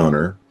cheated on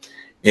her,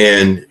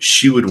 and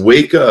she would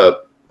wake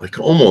up like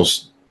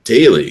almost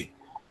daily.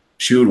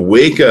 She would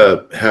wake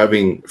up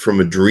from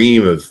a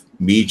dream of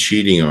me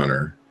cheating on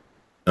her.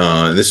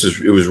 And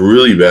it was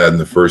really bad in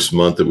the first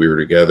month that we were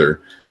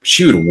together.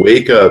 She would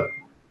wake up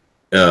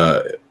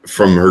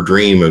from her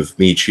dream of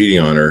me cheating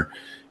on her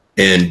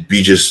and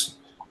be just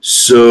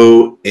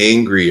so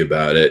angry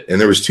about it.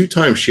 And there was 2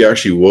 times she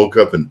actually woke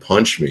up and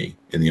punched me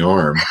in the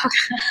arm.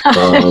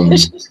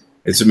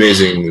 It's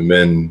amazing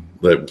men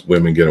let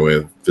women get away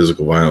with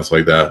physical violence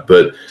like that.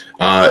 But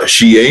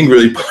she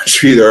angrily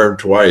punched me in the arm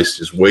twice,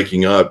 just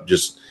waking up,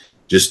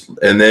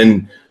 and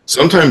then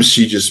sometimes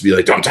she'd just be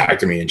like, "Don't talk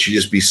to me," and she'd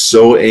just be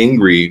so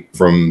angry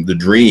from the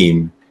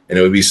dream, and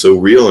it would be so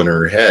real in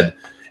her head.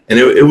 And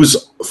it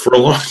was for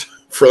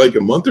like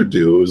a month or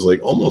 2, it was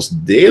like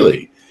almost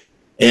daily.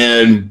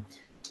 And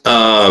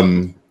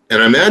I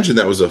imagine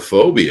that was a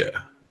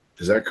phobia.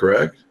 Is that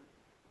correct?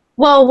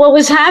 Well, what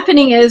was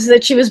happening is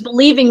that she was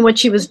believing what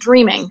she was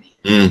dreaming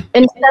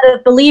instead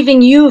of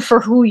believing you for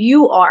who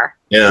you are.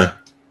 Yeah.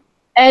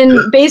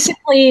 And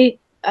basically,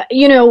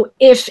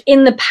 if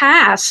in the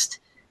past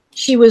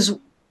she was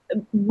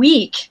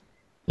weak,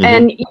 mm-hmm.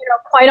 and,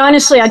 quite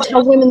honestly, I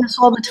tell women this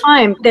all the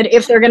time, that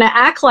if they're going to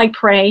act like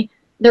prey,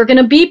 they're going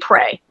to be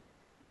prey.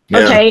 Yeah.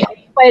 Okay.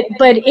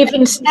 But if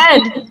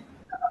instead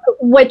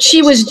what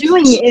she was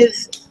doing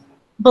is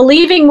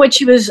believing what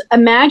she was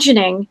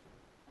imagining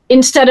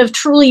instead of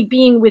truly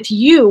being with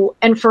you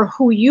and for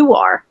who you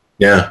are.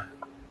 Yeah.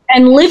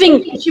 And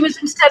she was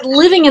instead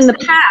living in the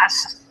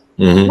past,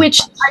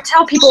 which I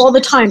tell people all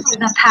the time,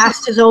 the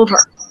past is over.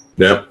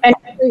 Yep. And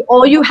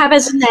all you have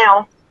is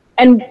now,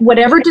 and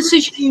whatever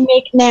decision you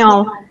make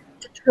now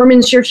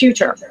determines your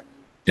future.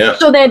 Yeah.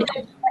 So that,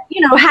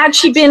 had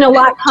she been a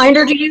lot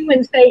kinder to you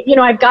and say,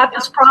 I've got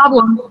this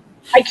problem,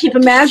 I keep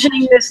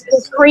imagining this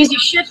crazy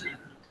shit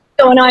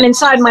going on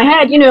inside my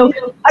head, I'm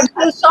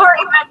so sorry,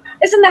 but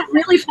isn't that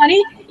really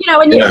funny?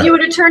 And you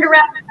would have turned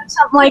around and said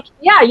something like,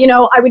 yeah,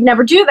 I would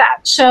never do that.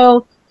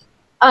 So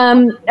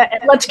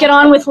let's get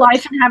on with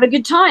life and have a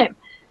good time.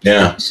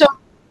 Yeah. So,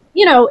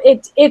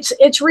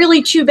 it's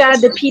really too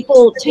bad that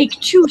people take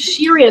too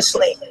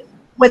seriously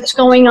what's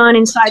going on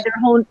inside their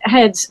own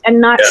heads and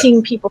not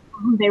seeing people for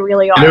who they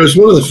really are. And it was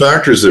one of the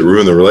factors that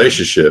ruined the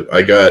relationship.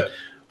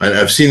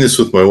 I've seen this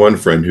with my one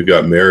friend who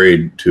got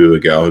married to a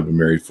gal who'd been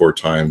married 4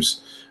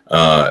 times.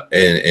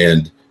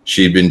 And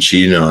she'd been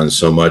cheating on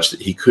so much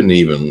that he couldn't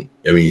even,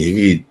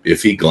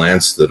 if he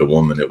glanced at a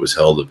woman, it was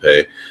hell to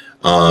pay.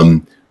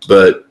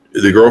 But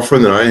the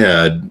girlfriend that I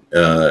had,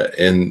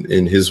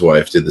 and his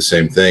wife did the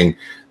same thing.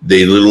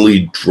 They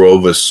literally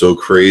drove us so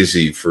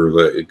crazy for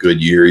a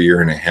good year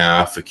and a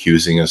half,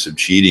 accusing us of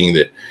cheating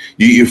that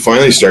you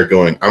finally start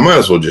going, I might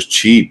as well just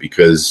cheat,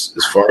 because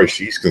as far as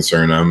she's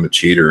concerned, I'm a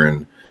cheater.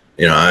 And,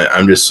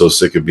 I'm just so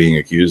sick of being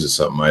accused of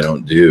something I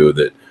don't do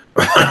that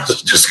I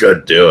just got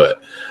to do it.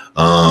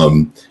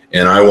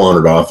 And I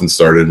wandered off and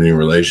started a new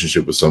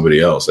relationship with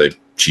somebody else. I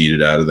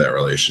cheated out of that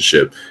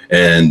relationship.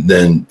 And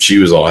then she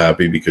was all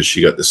happy because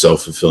she got the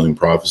self-fulfilling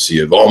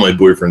prophecy of all my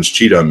boyfriends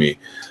cheat on me.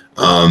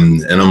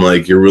 And I'm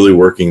like, you're really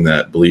working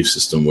that belief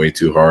system way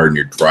too hard, and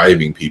you're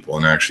driving people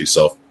and actually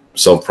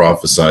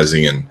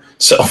self-prophesizing and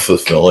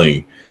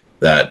self-fulfilling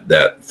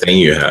that thing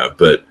you have.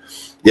 But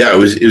yeah, it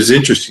was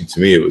interesting to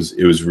me. It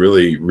was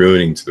really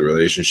ruining to the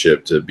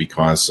relationship to be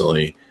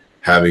constantly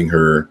having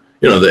her,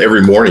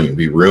 every morning it'd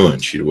be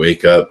ruined. She'd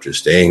wake up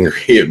just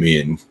angry at me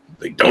and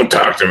like, don't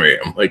talk to me.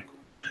 I'm like,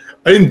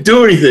 I didn't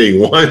do anything.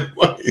 Why?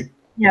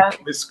 Yeah. Am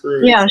I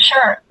screwed? Yeah,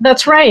 sure.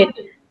 That's right.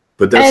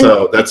 But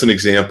that's an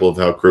example of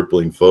how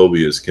crippling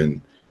phobias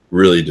can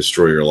really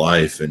destroy your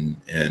life and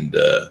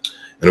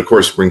of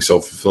course bring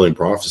self-fulfilling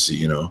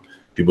prophecy.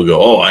 People go,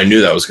 oh, I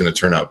knew that was going to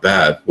turn out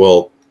bad.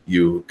 Well,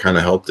 you kind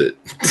of helped it.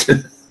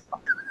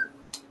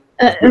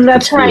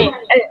 That's right.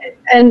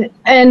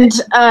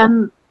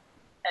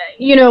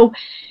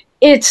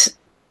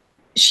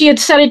 She had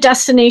set a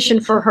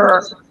destination for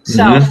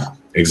herself. Mm-hmm.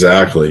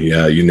 Exactly.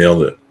 Yeah, you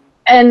nailed it.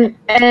 And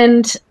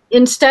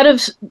instead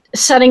of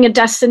setting a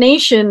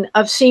destination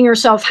of seeing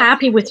herself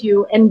happy with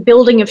you and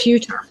building a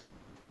future,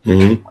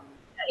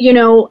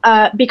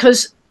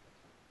 because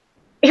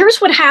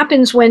here's what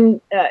happens when,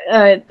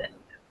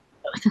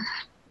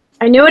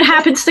 I know it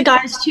happens to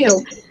guys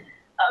too,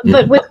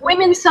 but with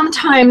women,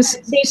 sometimes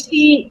they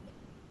see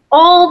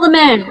all the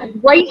men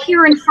right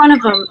here in front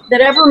of them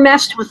that ever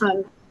messed with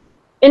them,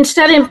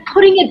 instead of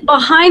putting it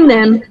behind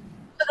them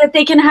so that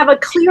they can have a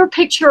clear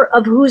picture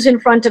of who's in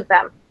front of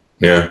them.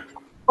 Yeah.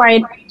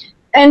 Right.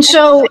 And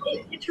so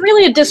it's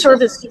really a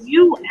disservice to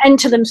you and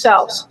to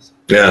themselves.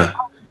 Yeah.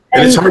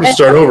 And it's hard to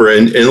start over.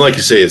 And like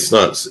you say, it's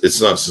not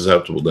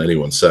susceptible to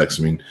anyone's sex.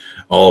 I mean,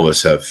 all of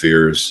us have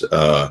fears,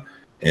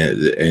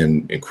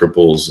 and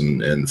cripples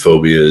and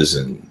phobias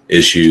and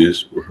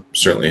issues. We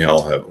certainly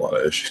all have a lot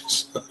of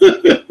issues.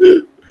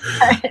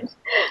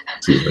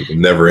 Seems like a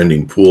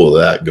never-ending pool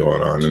of that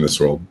going on in this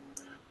world.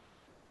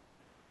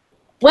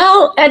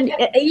 Well, and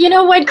you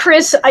know what,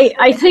 Chris?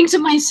 I think to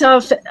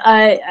myself,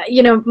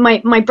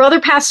 my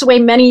brother passed away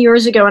many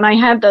years ago, and I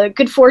had the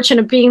good fortune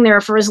of being there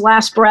for his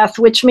last breath,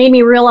 which made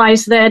me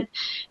realize that,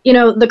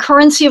 the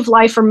currency of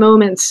life are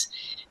moments,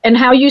 and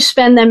how you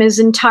spend them is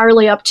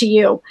entirely up to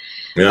you.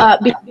 Yeah.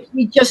 Because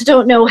we just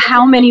don't know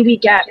how many we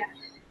get.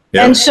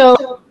 Yeah. And so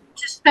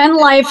to spend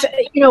life,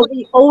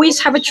 we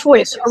always have a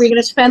choice. Are we going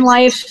to spend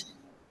life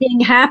being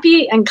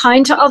happy and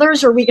kind to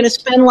others, or are we going to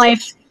spend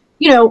life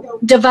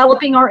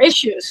developing our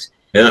issues?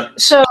 Yeah.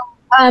 So,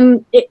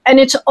 and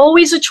it's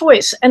always a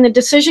choice, and the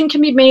decision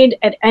can be made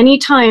at any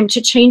time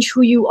to change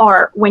who you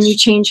are when you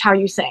change how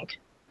you think.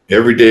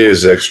 Every day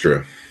is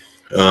extra.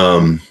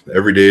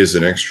 Every day is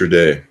an extra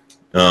day.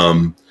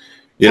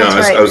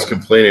 I was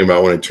complaining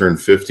about when I turned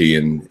 50,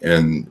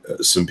 and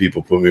some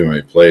people put me in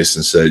my place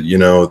and said,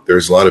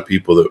 there's a lot of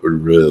people that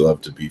would really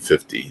love to be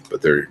 50,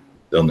 but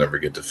they'll never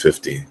get to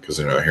 50 because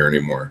they're not here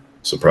anymore.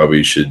 So probably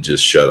you should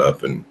just shut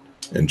up and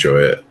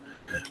enjoy it.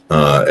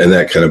 And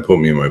that kind of put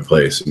me in my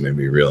place and made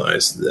me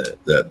realize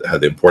that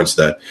had the importance of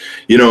that.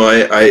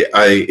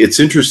 It's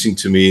interesting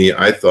to me.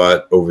 I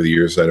thought over the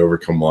years I'd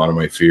overcome a lot of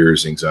my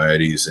fears,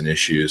 anxieties, and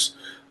issues.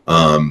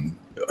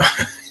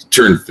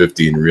 Turned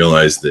 50 and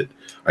realized that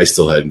I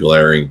still had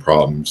glaring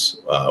problems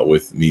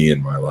with me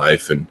and my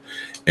life and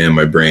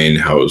my brain,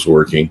 how it was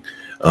working.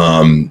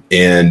 And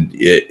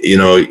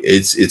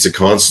it's a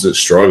constant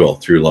struggle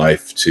through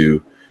life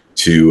to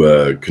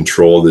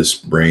control this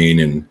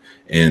brain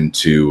and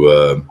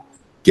to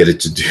get it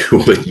to do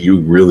what you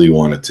really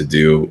want it to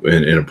do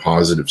in a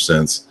positive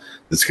sense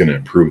that's going to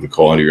improve the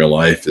quality of your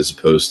life as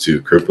opposed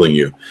to crippling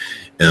you.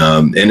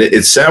 And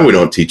it's sad we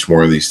don't teach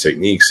more of these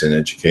techniques in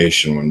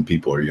education when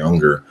people are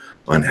younger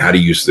on how to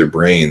use their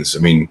brains. I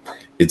mean,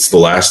 it's the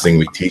last thing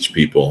we teach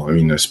people. I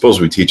mean, I suppose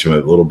we teach them a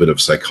little bit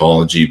of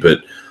psychology, but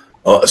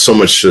so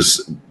much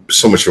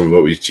of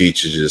what we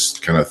teach is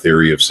just kind of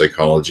theory of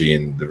psychology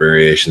and the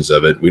variations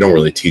of it. We don't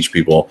really teach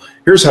people,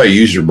 here's how you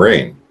use your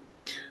brain.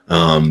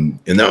 And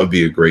that would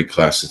be a great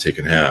class to take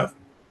and have.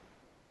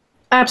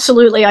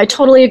 Absolutely. I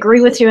totally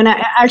agree with you. And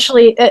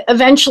actually,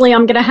 eventually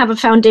I'm going to have a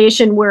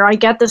foundation where I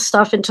get this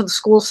stuff into the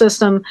school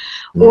system,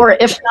 or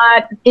if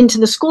not into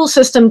the school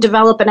system,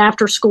 develop an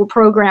after-school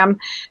program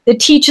that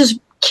teaches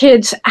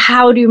kids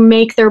how to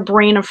make their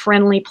brain a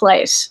friendly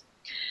place.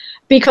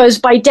 Because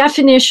by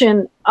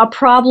definition, a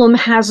problem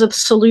has a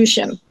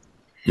solution.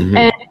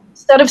 And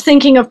instead of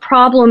thinking of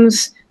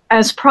problems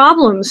as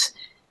problems,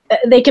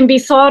 they can be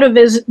thought of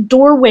as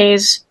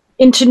doorways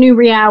into new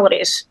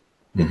realities.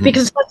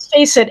 Because let's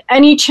face it,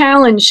 any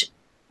challenge,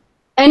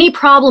 any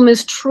problem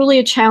is truly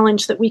a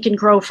challenge that we can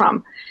grow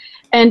from.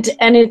 And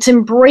it's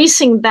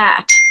embracing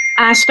that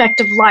aspect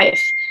of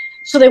life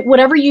so that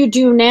whatever you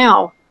do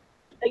now,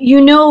 you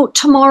know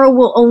tomorrow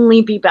will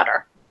only be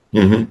better.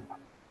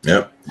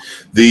 Yep.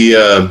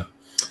 I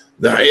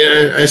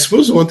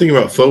suppose the one thing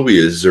about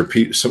phobia is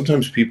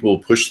sometimes people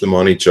push them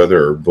on each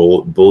other or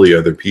bully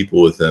other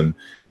people with them,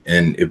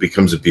 and it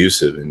becomes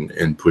abusive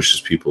and pushes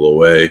people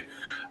away.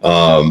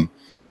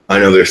 I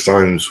know there's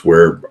times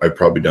where I've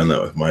probably done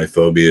that with my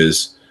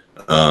phobias,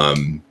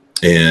 and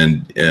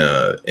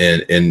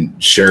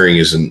sharing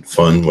isn't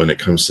fun when it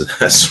comes to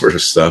that sort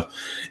of stuff.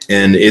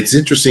 And it's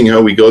interesting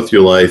how we go through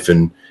life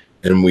and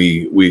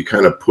we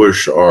kind of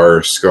push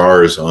our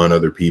scars on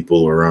other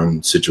people or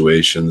on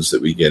situations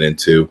that we get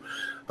into,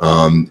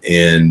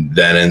 and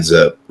that ends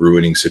up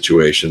ruining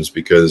situations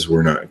because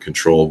we're not in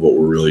control of what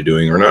we're really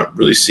doing, or not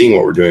really seeing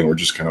what we're doing. We're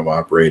just kind of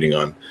operating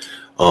on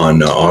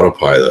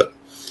autopilot.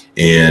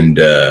 And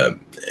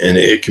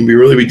it can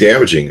really be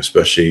damaging,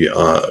 especially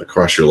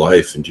across your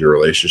life, into your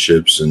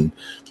relationships and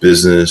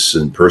business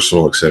and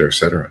personal, et cetera, et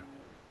cetera.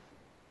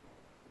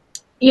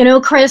 You know,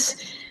 Chris,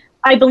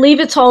 I believe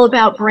it's all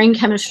about brain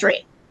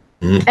chemistry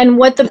and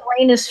what the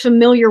brain is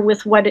familiar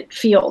with, what it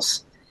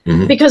feels.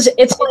 Because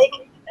it's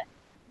like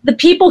the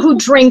people who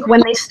drink,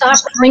 when they stop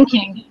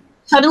drinking,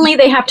 suddenly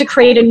they have to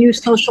create a new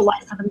social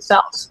life for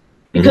themselves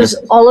because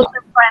all of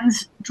their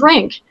friends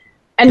drink.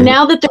 And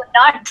now that they're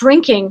not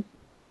drinking,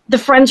 the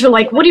friends are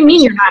like, what do you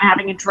mean you're not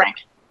having a drink?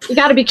 You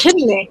got to be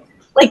kidding me.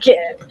 Like,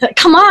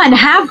 come on,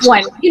 have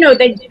one. You know,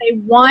 they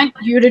want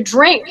you to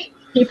drink,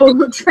 people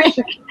who drink.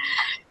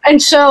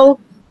 And so,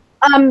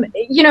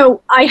 you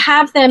know, I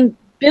have them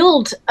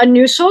build a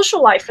new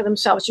social life for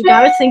themselves. You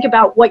got to think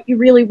about what you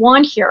really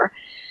want here.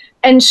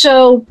 And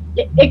so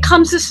it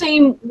comes the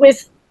same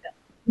with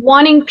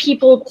wanting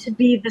people to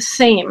be the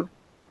same,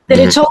 that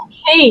it's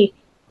okay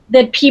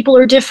that people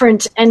are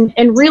different, and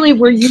really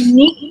we're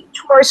unique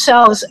to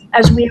ourselves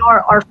as we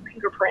are our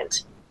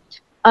fingerprint.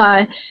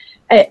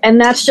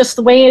 And that's just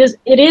the way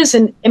it is,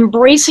 and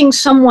embracing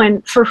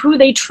someone for who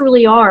they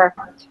truly are,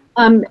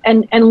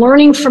 and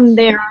learning from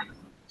their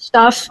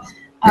stuff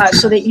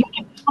so that you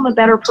can become a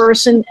better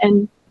person.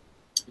 And,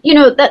 you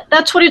know,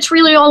 that's what it's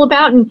really all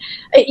about. And,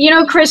 you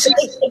know, Chris,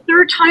 if there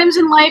are times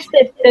in life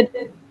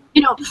that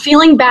you know,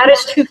 feeling bad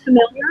is too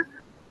familiar,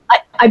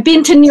 I've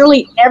been to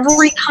nearly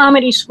every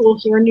comedy school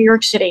here in New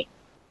York City,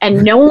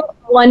 and no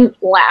one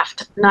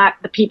laughed. Not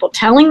the people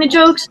telling the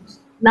jokes,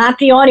 not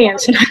the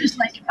audience. And I was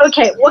like,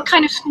 okay, what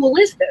kind of school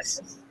is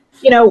this?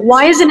 You know,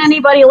 why isn't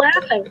anybody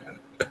laughing?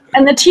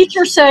 And the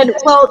teacher said,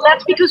 well,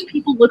 that's because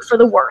people look for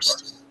the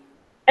worst.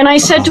 And I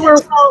said to her,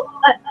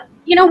 well,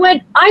 you know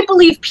what? I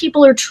believe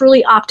people are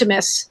truly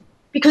optimists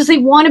because they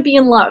want to be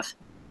in love.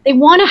 They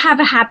want to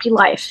have a happy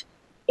life.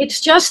 It's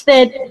just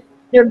that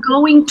they're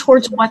going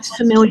towards what's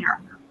familiar.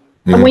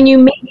 And when you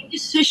make a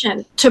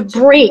decision to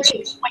break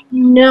what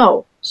you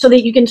know so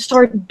that you can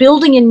start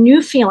building in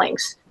new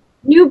feelings,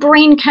 new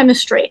brain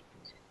chemistry.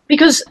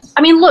 Because,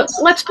 I mean, look,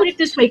 let's put it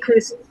this way,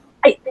 Chris.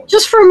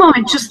 Just for a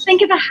moment, just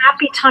think of a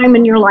happy time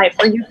in your life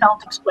where you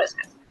felt exquisite.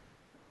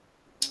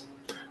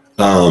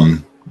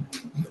 I'm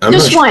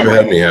just not sure I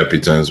had any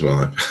happy times in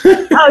my life.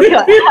 Oh,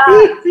 good.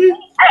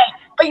 Hey,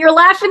 but you're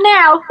laughing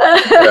now.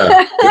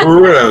 Yeah,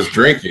 remember when I was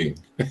drinking.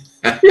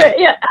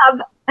 Yeah.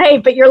 Hey,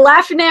 but you're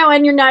laughing now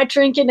and you're not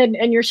drinking,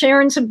 and you're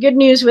sharing some good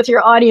news with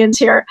your audience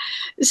here.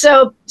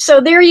 So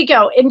there you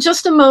go. In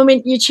just a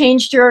moment, you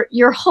changed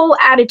your whole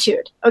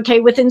attitude, okay,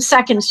 within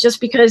seconds,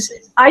 just because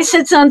I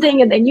said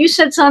something and then you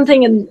said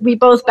something and we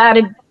both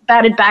batted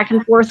back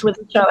and forth with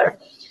each other.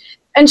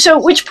 And so,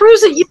 which proves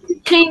that you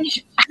can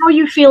change how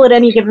you feel at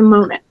any given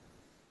moment.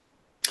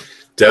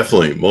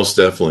 Definitely, most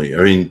definitely. I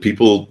mean,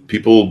 people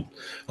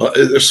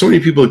there's so many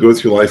people that go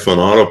through life on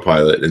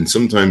autopilot, and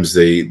sometimes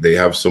they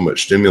have so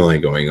much stimuli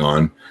going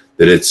on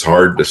that it's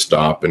hard to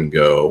stop and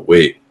go,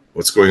 wait,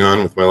 what's going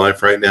on with my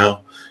life right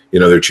now?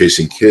 they're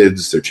chasing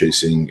kids, they're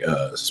chasing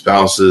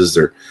spouses,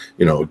 they're,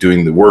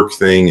 doing the work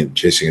thing and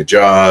chasing a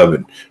job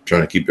and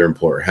trying to keep their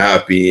employer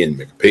happy and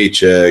make a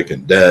paycheck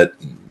and debt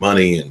and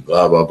money and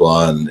blah, blah,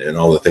 blah, and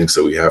all the things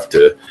that we have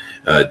to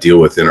deal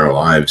with in our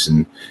lives.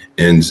 And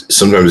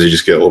sometimes they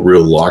just get a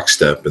real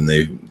lockstep, and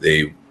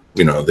they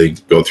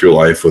go through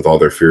life with all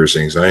their fears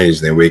and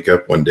anxieties, and they wake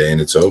up one day and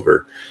it's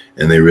over,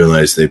 and they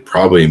realize they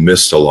probably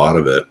missed a lot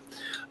of it.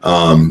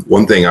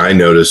 One thing I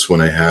noticed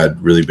when I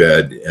had really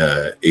bad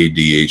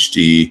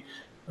ADHD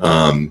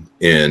and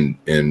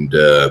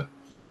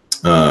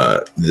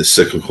the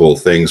cyclical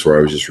things where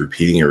I was just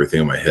repeating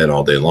everything in my head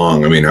all day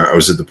long. I mean, I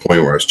was at the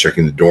point where I was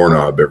checking the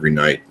doorknob every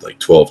night like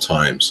 12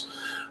 times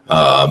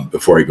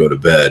before I go to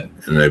bed,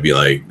 and I'd be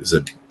like,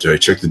 did I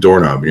check the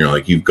doorknob? And you're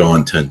like, you've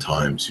gone 10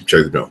 times. You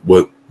checked the door.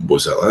 What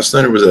was that last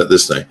night, or was that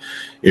this night?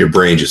 Your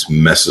brain just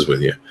messes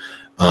with you.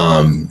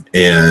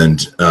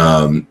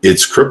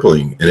 It's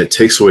crippling, and it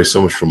takes away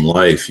so much from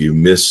life. You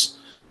miss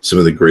some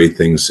of the great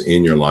things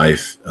in your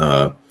life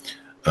of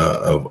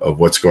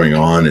what's going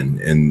on,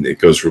 and it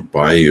goes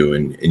by you,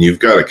 and you've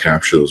got to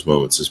capture those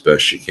moments as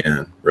best you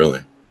can,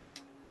 really.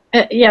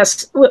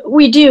 Yes,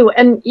 we do.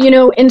 And,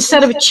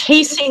 instead of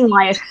chasing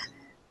life,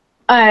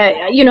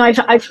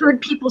 I've heard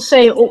people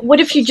say,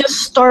 what if you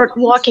just start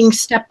walking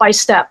step by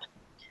step?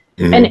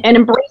 Mm-hmm. and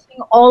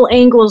embracing all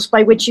angles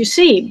by which you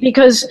see?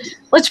 Because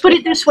let's put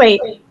it this way,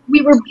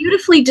 we were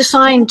beautifully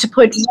designed to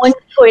put one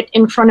foot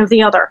in front of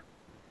the other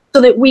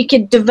so that we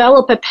could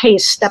develop a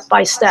pace step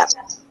by step.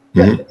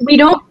 Mm-hmm. We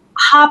don't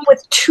hop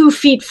with 2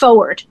 feet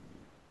forward.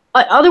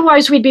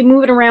 Otherwise, we'd be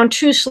moving around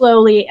too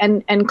slowly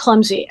and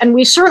clumsy. And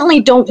we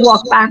certainly don't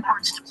walk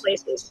backwards to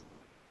places,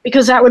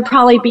 because that would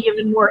probably be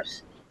even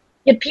worse.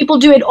 Yet people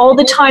do it all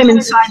the time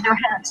inside their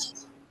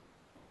heads.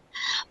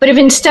 But if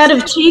instead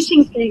of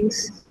chasing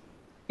things,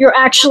 you're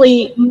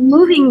actually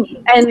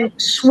moving and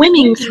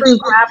swimming through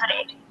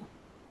gravity,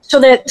 so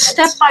that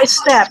step by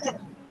step,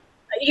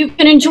 you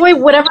can enjoy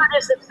whatever it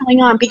is that's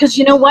going on, because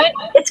you know what?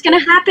 It's going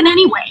to happen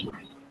anyway.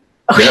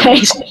 Okay,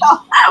 yeah. So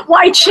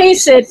why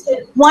chase it?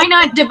 Why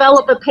not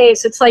develop a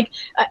pace? It's like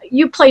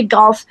you played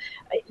golf.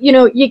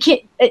 You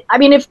can't. I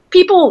mean, if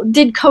people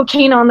did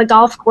cocaine on the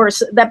golf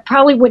course, that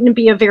probably wouldn't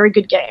be a very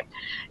good game.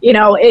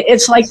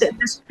 It's like the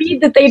speed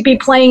that they'd be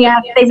playing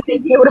at, they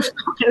wouldn't be able to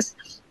focus.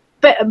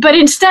 But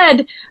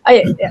instead,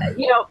 it's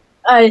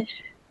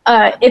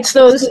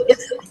those.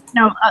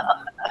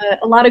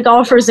 A lot of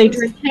golfers, they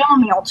drink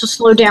chamomile to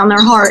slow down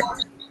their heart.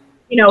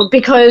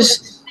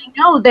 Because they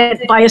know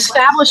that by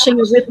establishing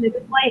a rhythmic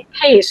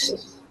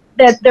pace,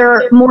 that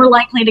they're more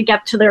likely to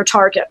get to their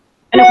target.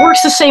 And it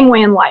works the same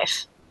way in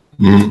life.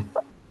 Mm-hmm.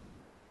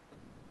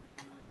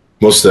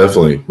 Most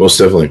definitely. Well,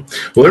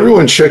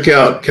 everyone, check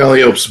out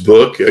Kalliope's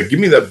book. Give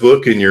me that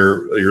book and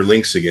your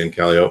links again,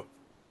 Kalliope.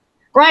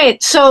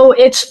 Right. So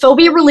it's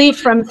Phobia Relief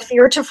from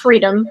Fear to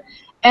Freedom.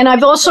 And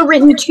I've also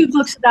written 2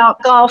 books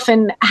about golf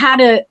and how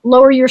to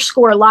lower your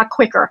score a lot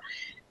quicker.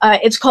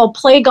 It's called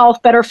Play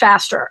Golf Better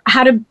Faster,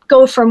 how to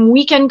go from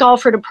weekend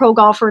golfer to pro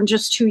golfer in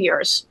just 2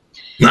 years.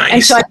 Nice.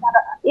 And so I've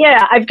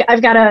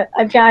got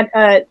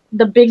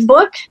the big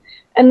book,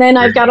 and then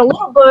I've got a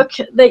little book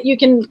that you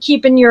can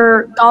keep in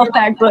your golf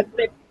bag book.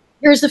 But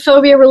here's the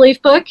Phobia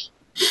Relief book.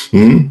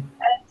 Mm-hmm.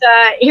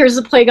 And here's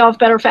the Play Golf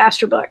Better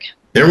Faster book.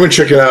 Everyone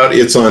check it out.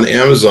 It's on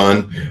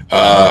Amazon.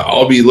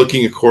 I'll be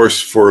looking, of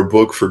course, for a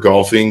book for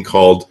golfing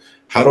called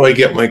How Do I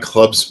Get My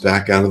Clubs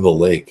Back Out of the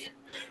Lake?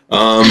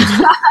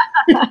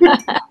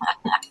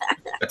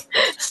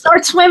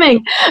 Start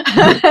swimming.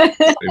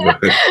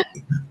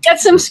 Get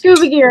some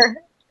scuba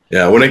gear.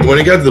 Yeah, when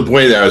it got to the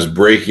point that I was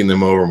breaking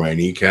them over my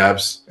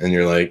kneecaps, and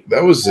you're like,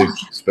 that was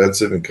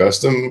expensive and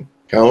custom,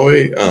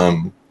 Callaway.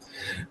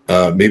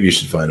 Maybe you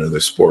should find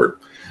another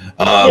sport.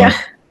 Yeah.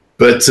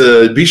 But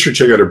be sure to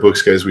check out her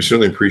books, guys. We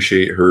certainly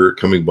appreciate her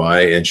coming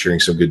by and sharing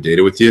some good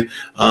data with you.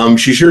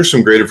 She shares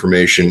some great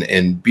information,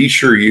 and be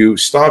sure you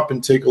stop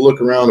and take a look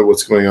around at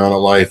what's going on in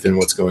life and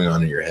what's going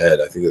on in your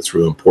head. I think that's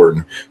really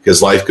important,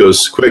 because life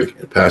goes quick.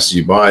 It passes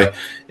you by,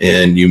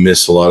 and you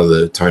miss a lot of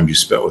the time you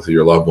spent with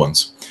your loved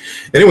ones.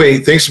 Anyway,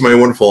 thanks to my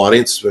wonderful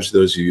audience, especially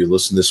those of you who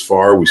listen this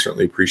far. We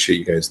certainly appreciate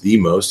you guys the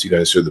most. You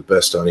guys are the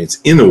best audience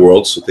in the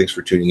world, so thanks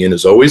for tuning in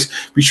as always.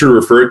 Be sure to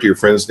refer it to your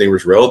friends,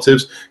 neighbors,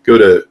 relatives. Go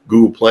to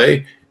Google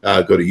Play.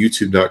 Go to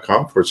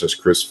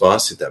youtube.com/Chris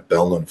Voss. Hit that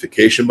bell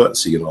notification button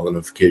so you get all the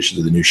notifications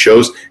of the new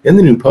shows and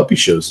the new puppy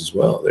shows as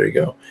well. There you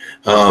go.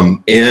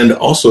 And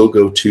also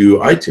go to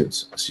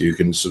iTunes so you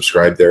can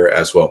subscribe there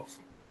as well.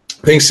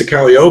 Thanks to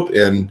Kalliope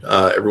and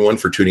everyone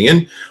for tuning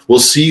in. We'll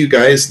see you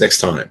guys next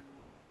time.